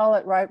I call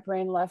it right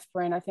brain, left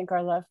brain. I think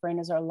our left brain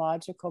is our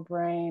logical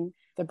brain,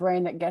 the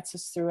brain that gets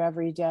us through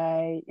every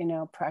day,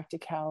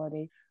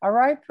 practicality. Our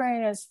right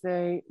brain is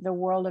the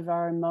world of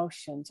our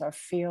emotions, our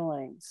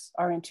feelings,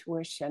 our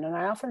intuition. And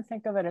I often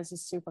think of it as a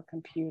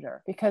supercomputer,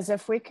 because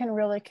if we can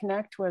really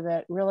connect with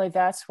it, really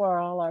that's where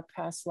all our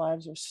past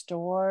lives are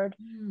stored.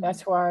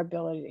 That's where our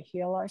ability to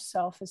heal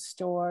ourselves is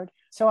stored.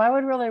 So I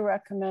would really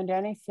recommend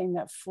anything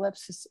that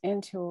flips us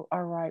into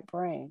our right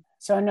brain.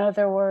 So in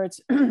other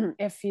words,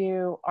 if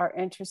you are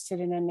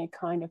interested in any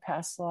kind of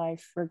past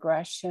life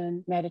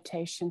regression,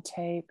 meditation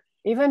tape,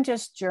 even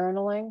just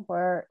journaling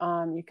where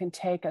you can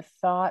take a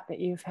thought that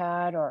you've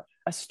had or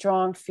a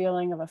strong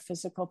feeling of a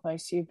physical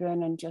place you've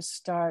been and just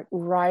start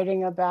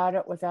writing about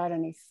it without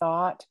any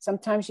thought.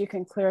 Sometimes you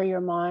can clear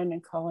your mind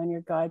and call in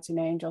your guides and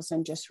angels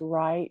and just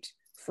write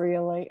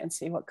freely and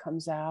see what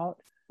comes out.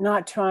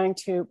 Not trying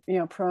to,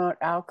 promote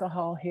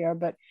alcohol here,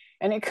 but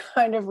any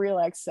kind of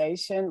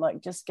relaxation,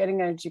 like just getting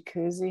in a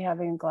jacuzzi,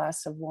 having a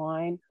glass of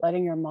wine,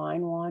 letting your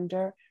mind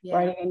wander,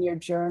 writing in your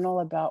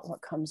journal about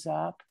what comes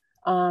up.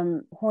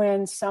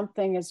 When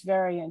something is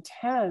very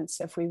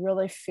intense, if we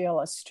really feel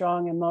a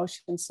strong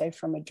emotion, say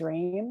from a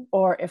dream,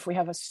 or if we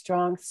have a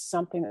strong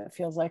something that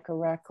feels like a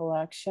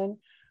recollection,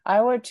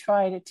 I would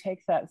try to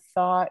take that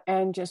thought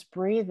and just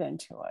breathe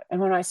into it. And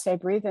when I say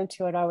breathe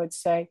into it, I would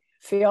say,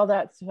 feel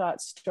that thought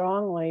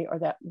strongly, or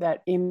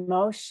that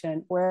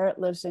emotion where it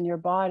lives in your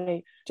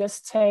body.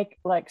 Just take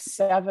like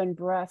 7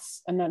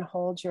 breaths and then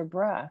hold your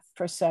breath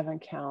for 7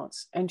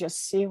 counts and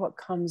just see what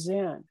comes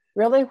in.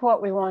 Really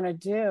what we want to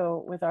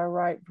do with our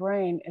right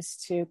brain is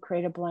to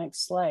create a blank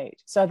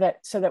slate so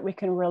that we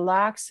can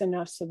relax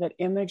enough so that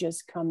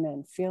images come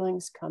in,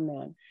 feelings come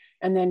in,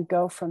 and then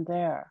go from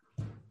there.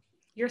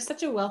 You're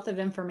such a wealth of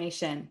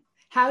information.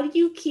 How do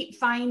you keep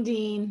kind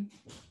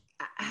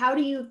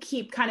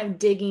of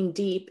digging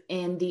deep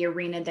in the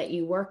arena that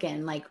you work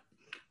in? Like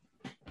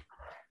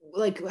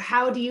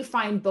how do you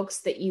find books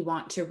that you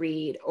want to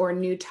read or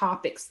new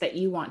topics that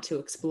you want to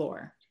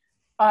explore?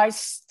 I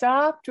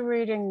stopped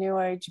reading New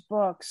Age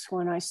books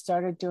when I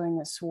started doing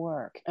this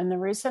work. And the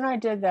reason I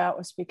did that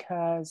was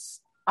because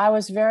I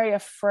was very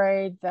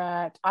afraid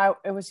that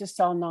it was just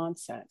all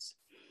nonsense.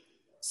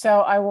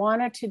 So I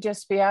wanted to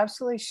just be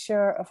absolutely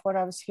sure of what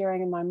I was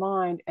hearing in my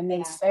mind and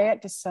then say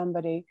it to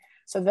somebody.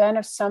 So then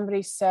if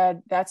somebody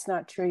said, that's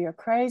not true, you're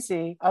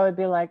crazy, I would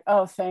be like,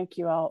 oh, thank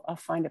you. I'll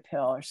find a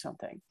pill or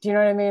something. Do you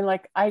know what I mean?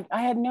 Like I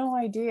had no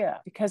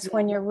idea, because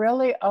when you're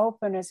really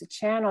open as a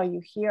channel,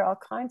 you hear all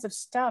kinds of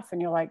stuff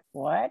and you're like,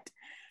 what?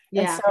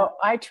 Yeah. And so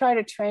I try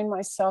to train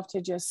myself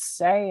to just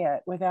say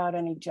it without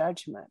any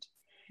judgment.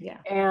 Yeah.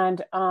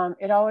 And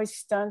it always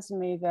stuns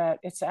me that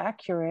it's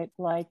accurate,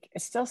 like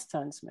it still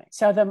stuns me.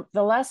 So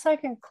the less I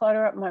can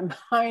clutter up my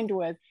mind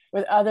with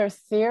other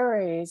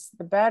theories,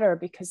 the better,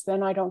 because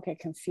then I don't get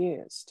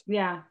confused.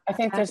 Yeah. I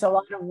think there's a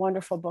lot of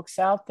wonderful books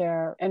out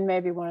there, and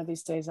maybe one of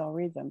these days I'll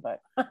read them,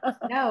 but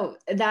no,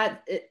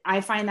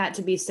 I find that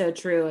to be so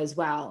true as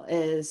well.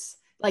 Is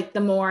like the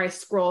more I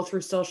scroll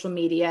through social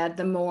media,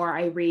 the more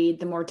I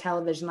read, the more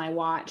television I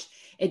watch,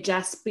 it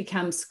just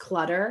becomes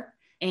clutter.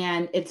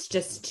 And it's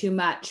just too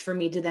much for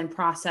me to then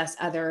process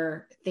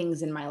other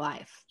things in my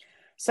life.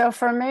 So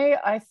for me,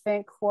 I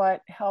think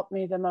what helped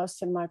me the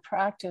most in my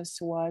practice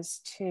was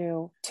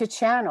to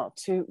channel,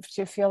 to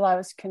feel I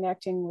was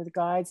connecting with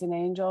guides and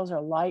angels or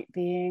light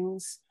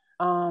beings,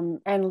 and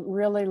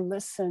really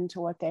listen to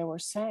what they were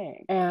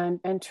saying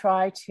and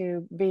try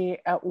to be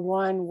at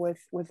one with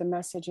the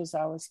messages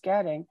I was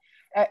getting.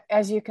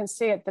 As you can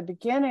see at the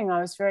beginning,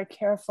 I was very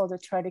careful to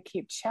try to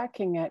keep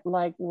checking it.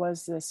 Like,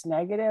 was this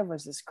negative?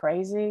 Was this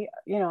crazy?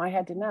 I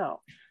had to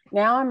know.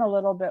 Now I'm a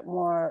little bit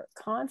more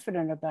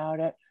confident about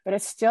it, but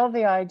it's still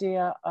the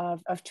idea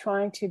of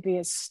trying to be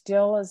as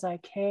still as I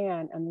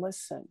can and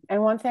listen.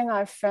 And one thing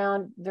I've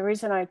found, the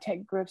reason I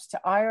take groups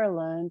to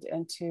Ireland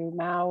and to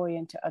Maui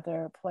and to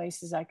other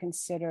places I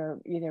consider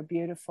either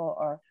beautiful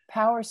or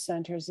power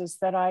centers, is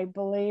that I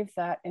believe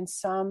that in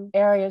some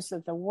areas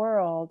of the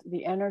world,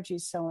 the energy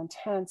is so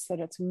intense that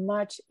it's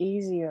much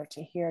easier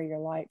to hear your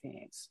light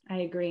beings. I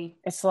agree.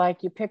 It's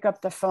like you pick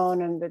up the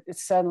phone and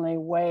it's suddenly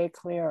way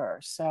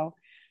clearer. So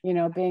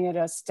being at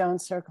a stone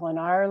circle in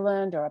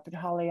Ireland or up at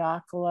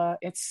Haleakala,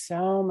 it's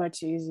so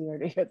much easier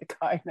to hear the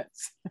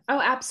guidance.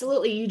 Oh,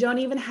 absolutely. You don't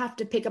even have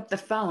to pick up the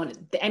phone.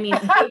 I mean,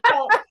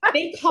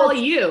 they call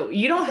you.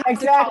 You don't have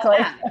to call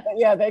them.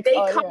 Yeah, they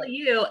call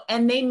you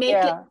and they make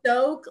it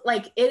so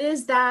like it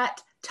is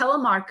that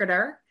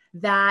telemarketer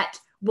that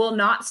will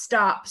not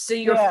stop. So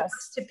you're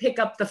forced to pick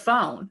up the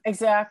phone.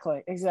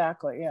 Exactly.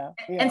 Yeah.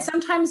 And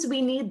sometimes we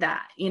need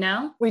that,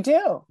 We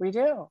do.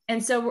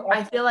 And so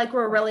I feel like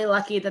we're really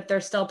lucky that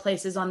there's still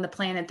places on the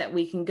planet that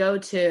we can go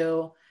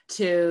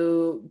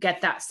to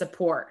get that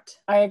support.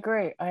 I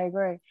agree.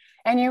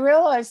 And you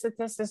realize that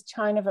this is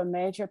kind of a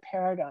major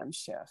paradigm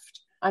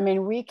shift. I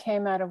mean, we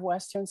came out of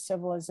Western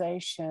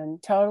civilization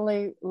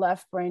totally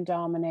left brain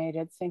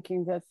dominated,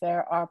 thinking that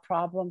there are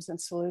problems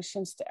and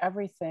solutions to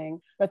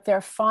everything, but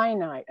they're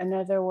finite. In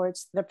other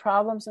words, the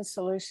problems and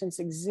solutions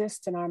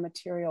exist in our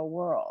material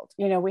world.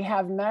 You know, we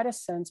have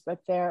medicines, but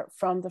they're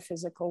from the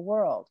physical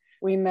world.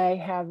 We may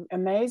have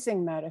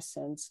amazing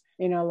medicines,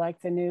 you know,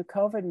 like the new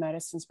COVID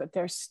medicines, but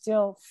they're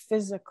still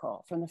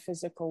physical from the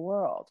physical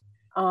world.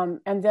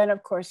 And then,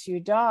 of course, you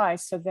die.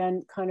 So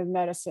then kind of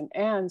medicine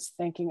ends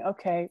thinking,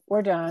 okay,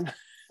 we're done.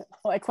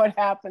 Like what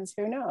happens,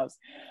 who knows?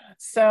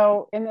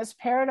 So in this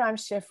paradigm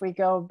shift, we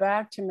go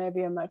back to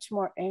maybe a much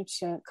more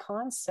ancient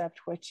concept,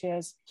 which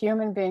is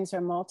human beings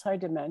are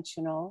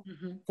multidimensional.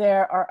 Mm-hmm.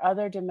 There are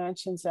other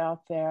dimensions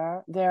out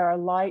there. There are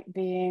light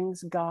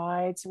beings,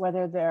 guides,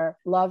 whether they're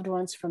loved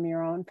ones from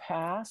your own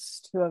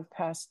past who have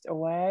passed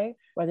away,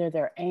 whether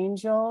they're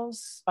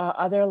angels,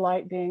 other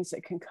light beings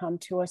that can come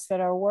to us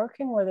that are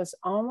working with us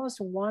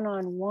almost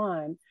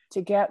one-on-one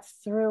to get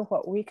through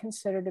what we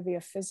consider to be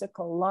a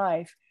physical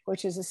life,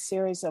 which is a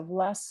series of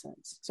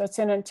lessons. So it's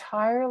an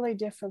entirely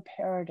different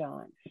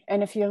paradigm.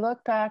 And if you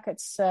look back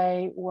at,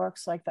 say,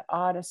 works like the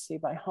Odyssey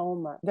by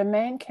Homer, the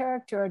main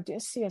character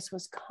Odysseus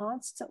was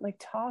constantly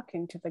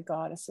talking to the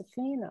goddess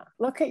Athena.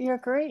 Look at your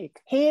Greek.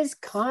 He is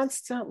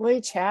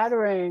constantly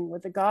chattering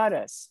with the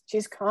goddess.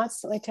 She's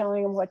constantly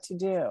telling him what to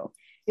do.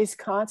 He's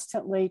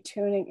constantly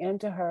tuning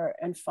into her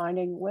and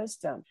finding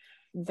wisdom.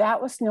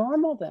 That was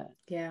normal then.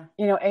 Yeah.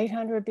 You know,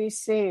 800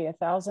 BC,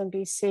 1000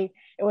 BC,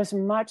 it was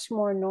much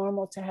more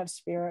normal to have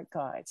spirit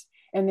guides.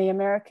 In the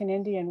American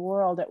Indian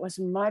world, it was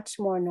much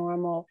more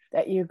normal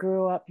that you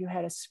grew up, you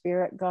had a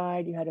spirit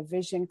guide, you had a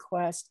vision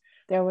quest.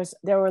 There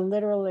were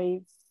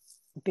literally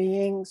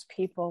beings,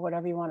 people,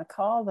 whatever you want to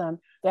call them,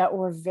 that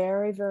were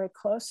very, very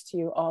close to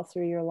you all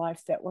through your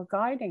life that were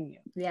guiding you.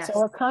 Yes. So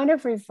we're kind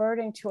of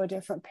reverting to a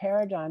different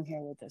paradigm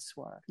here with this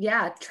work.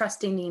 Yeah,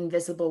 trusting the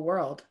invisible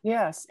world.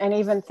 Yes, and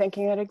even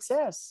thinking it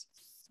exists.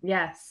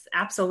 Yes,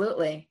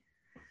 absolutely.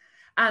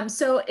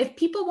 So if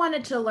people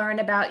wanted to learn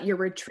about your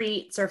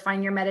retreats or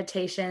find your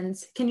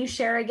meditations, can you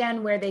share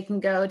again where they can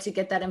go to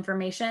get that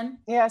information?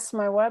 Yes,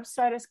 my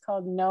website is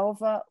called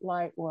Nova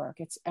Lightwork.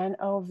 It's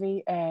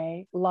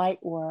NOVA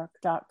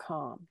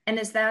lightwork.com. And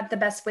is that the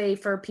best way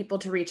for people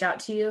to reach out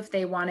to you if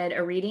they wanted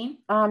a reading?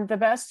 The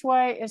best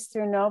way is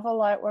through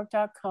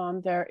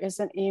novalightwork.com. There is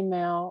an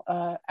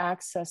email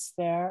access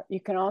there. You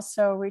can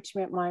also reach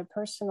me at my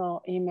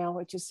personal email,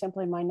 which is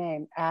simply my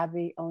name,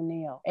 Abby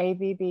O'Neill,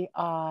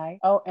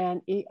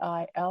 ABBIONEILL@gmail.com.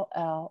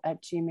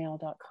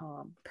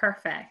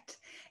 Perfect.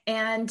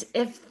 And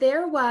if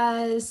there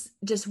was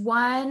just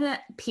one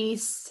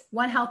piece,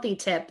 one healthy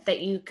tip that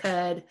you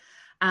could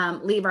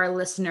leave our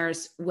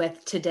listeners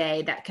with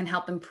today that can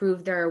help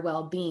improve their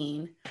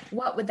well-being,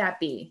 what would that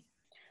be?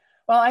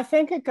 Well, I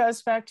think it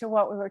goes back to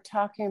what we were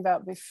talking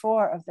about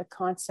before of the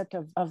concept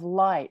of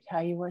light, how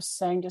you were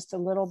saying just a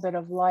little bit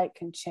of light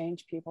can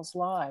change people's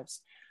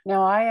lives.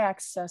 Now, I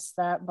access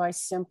that by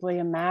simply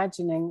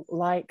imagining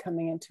light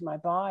coming into my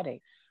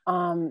body.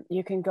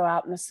 You can go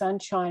out in the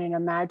sunshine and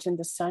imagine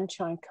the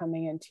sunshine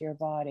coming into your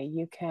body.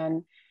 You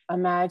can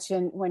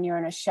imagine when you're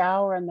in a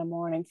shower in the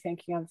morning,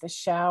 thinking of the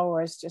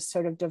shower as just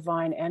sort of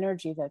divine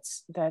energy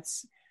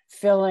that's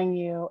filling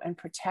you and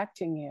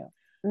protecting you.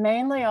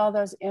 Mainly all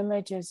those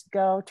images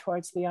go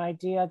towards the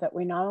idea that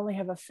we not only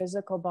have a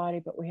physical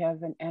body, but we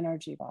have an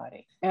energy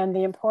body. And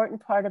the important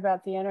part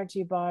about the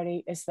energy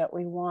body is that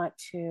we want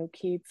to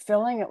keep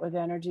filling it with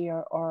energy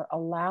or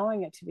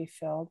allowing it to be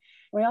filled.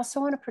 We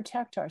also want to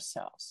protect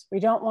ourselves. We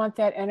don't want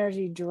that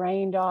energy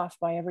drained off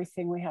by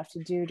everything we have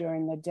to do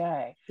during the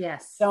day.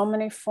 Yes. So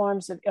many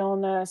forms of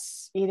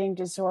illness, eating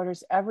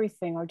disorders,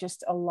 everything are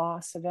just a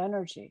loss of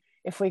energy.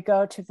 If we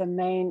go to the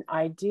main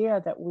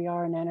idea that we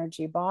are an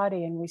energy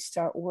body and we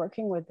start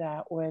working with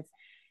that with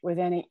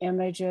any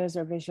images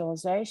or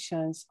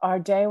visualizations, our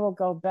day will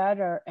go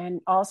better.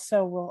 And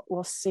also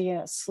we'll see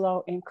a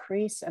slow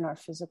increase in our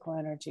physical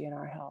energy and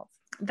our health.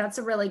 That's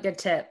a really good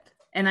tip.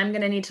 And I'm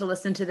going to need to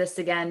listen to this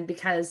again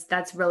because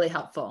that's really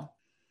helpful.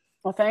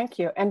 Well, thank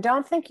you. And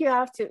don't think you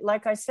have to,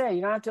 like I say, you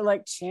don't have to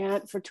like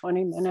chant for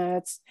 20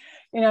 minutes.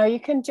 You know,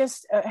 you can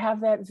just have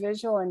that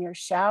visual in your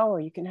shower.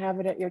 You can have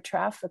it at your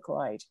traffic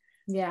light.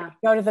 Yeah.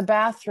 Go to the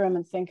bathroom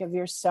and think of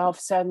yourself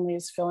suddenly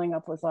as filling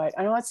up with light.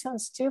 I know it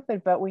sounds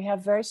stupid, but we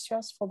have very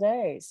stressful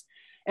days.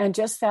 And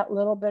just that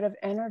little bit of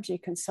energy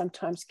can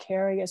sometimes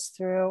carry us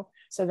through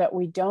so that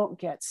we don't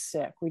get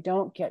sick, we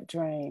don't get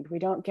drained, we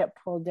don't get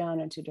pulled down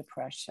into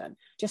depression.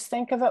 Just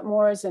think of it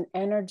more as an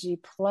energy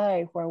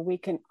play where we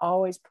can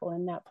always pull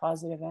in that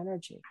positive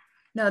energy.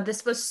 No,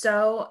 this was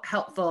so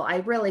helpful. I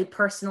really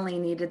personally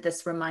needed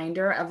this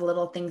reminder of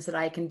little things that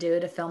I can do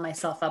to fill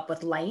myself up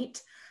with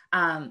light.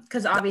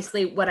 Because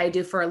obviously what I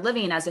do for a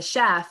living as a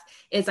chef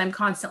is I'm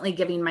constantly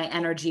giving my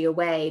energy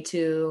away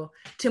to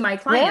my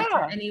clients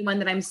or anyone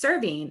that I'm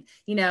serving,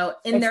 you know,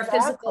 in their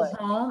physical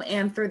home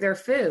and through their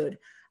food.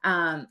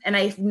 And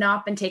I've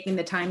not been taking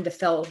the time to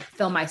fill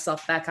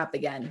myself back up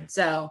again.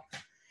 So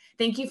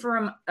thank you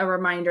for a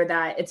reminder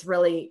that it's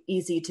really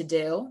easy to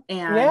do.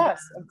 And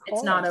yes, of course.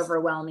 It's not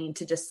overwhelming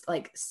to just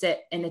like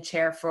sit in a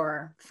chair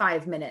for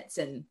 5 minutes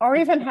or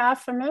even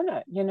half a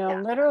minute,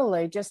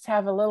 literally just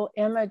have a little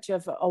image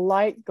of a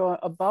light,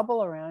 a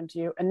bubble around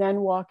you, and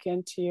then walk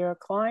into your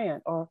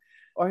client or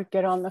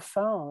get on the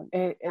phone.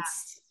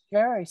 It's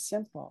very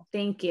simple.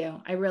 Thank you.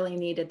 I really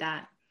needed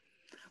that.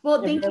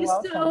 Well, thank you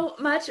so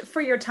much for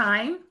your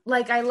time.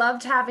 Like, I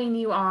loved having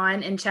you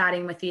on and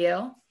chatting with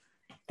you.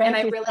 And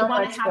I really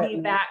want to have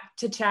you back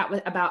to chat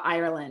about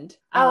Ireland.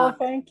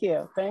 Thank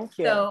you. Thank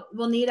you. So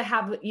we'll need to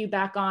have you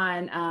back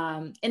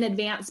on in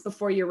advance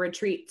before your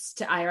retreats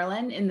to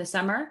Ireland in the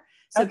summer.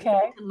 So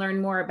people can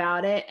learn more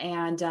about it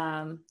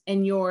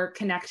and your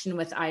connection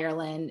with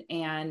Ireland.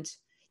 And,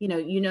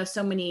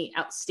 so many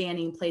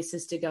outstanding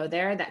places to go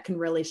there that can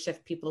really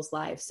shift people's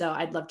lives. So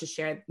I'd love to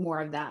share more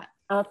of that.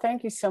 Oh,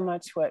 thank you so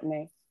much,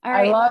 Whitney. All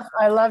right.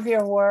 I love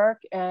your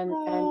work and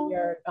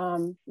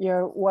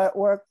your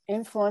work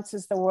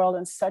influences the world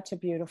in such a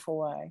beautiful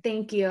way.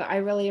 Thank you. I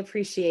really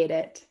appreciate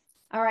it.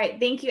 All right.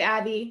 Thank you,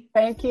 Abby.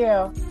 Thank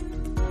you.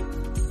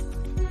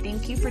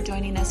 Thank you for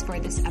joining us for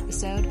this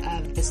episode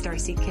of the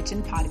Starseed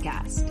Kitchen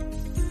podcast.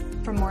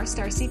 For more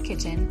Starseed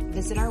Kitchen,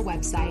 visit our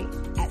website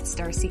at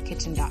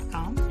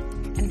starseedkitchen.com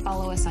and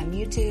follow us on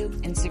YouTube,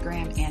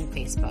 Instagram, and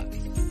Facebook.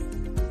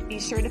 Be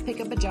sure to pick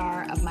up a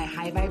jar of my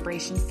High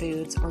Vibration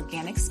Foods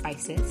organic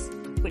spices,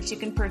 which you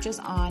can purchase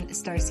on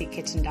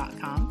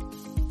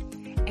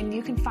starseedkitchen.com. And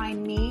you can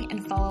find me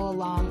and follow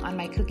along on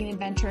my cooking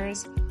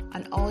adventures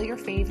on all your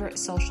favorite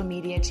social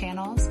media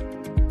channels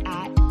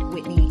at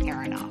Whitney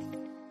Aronoff.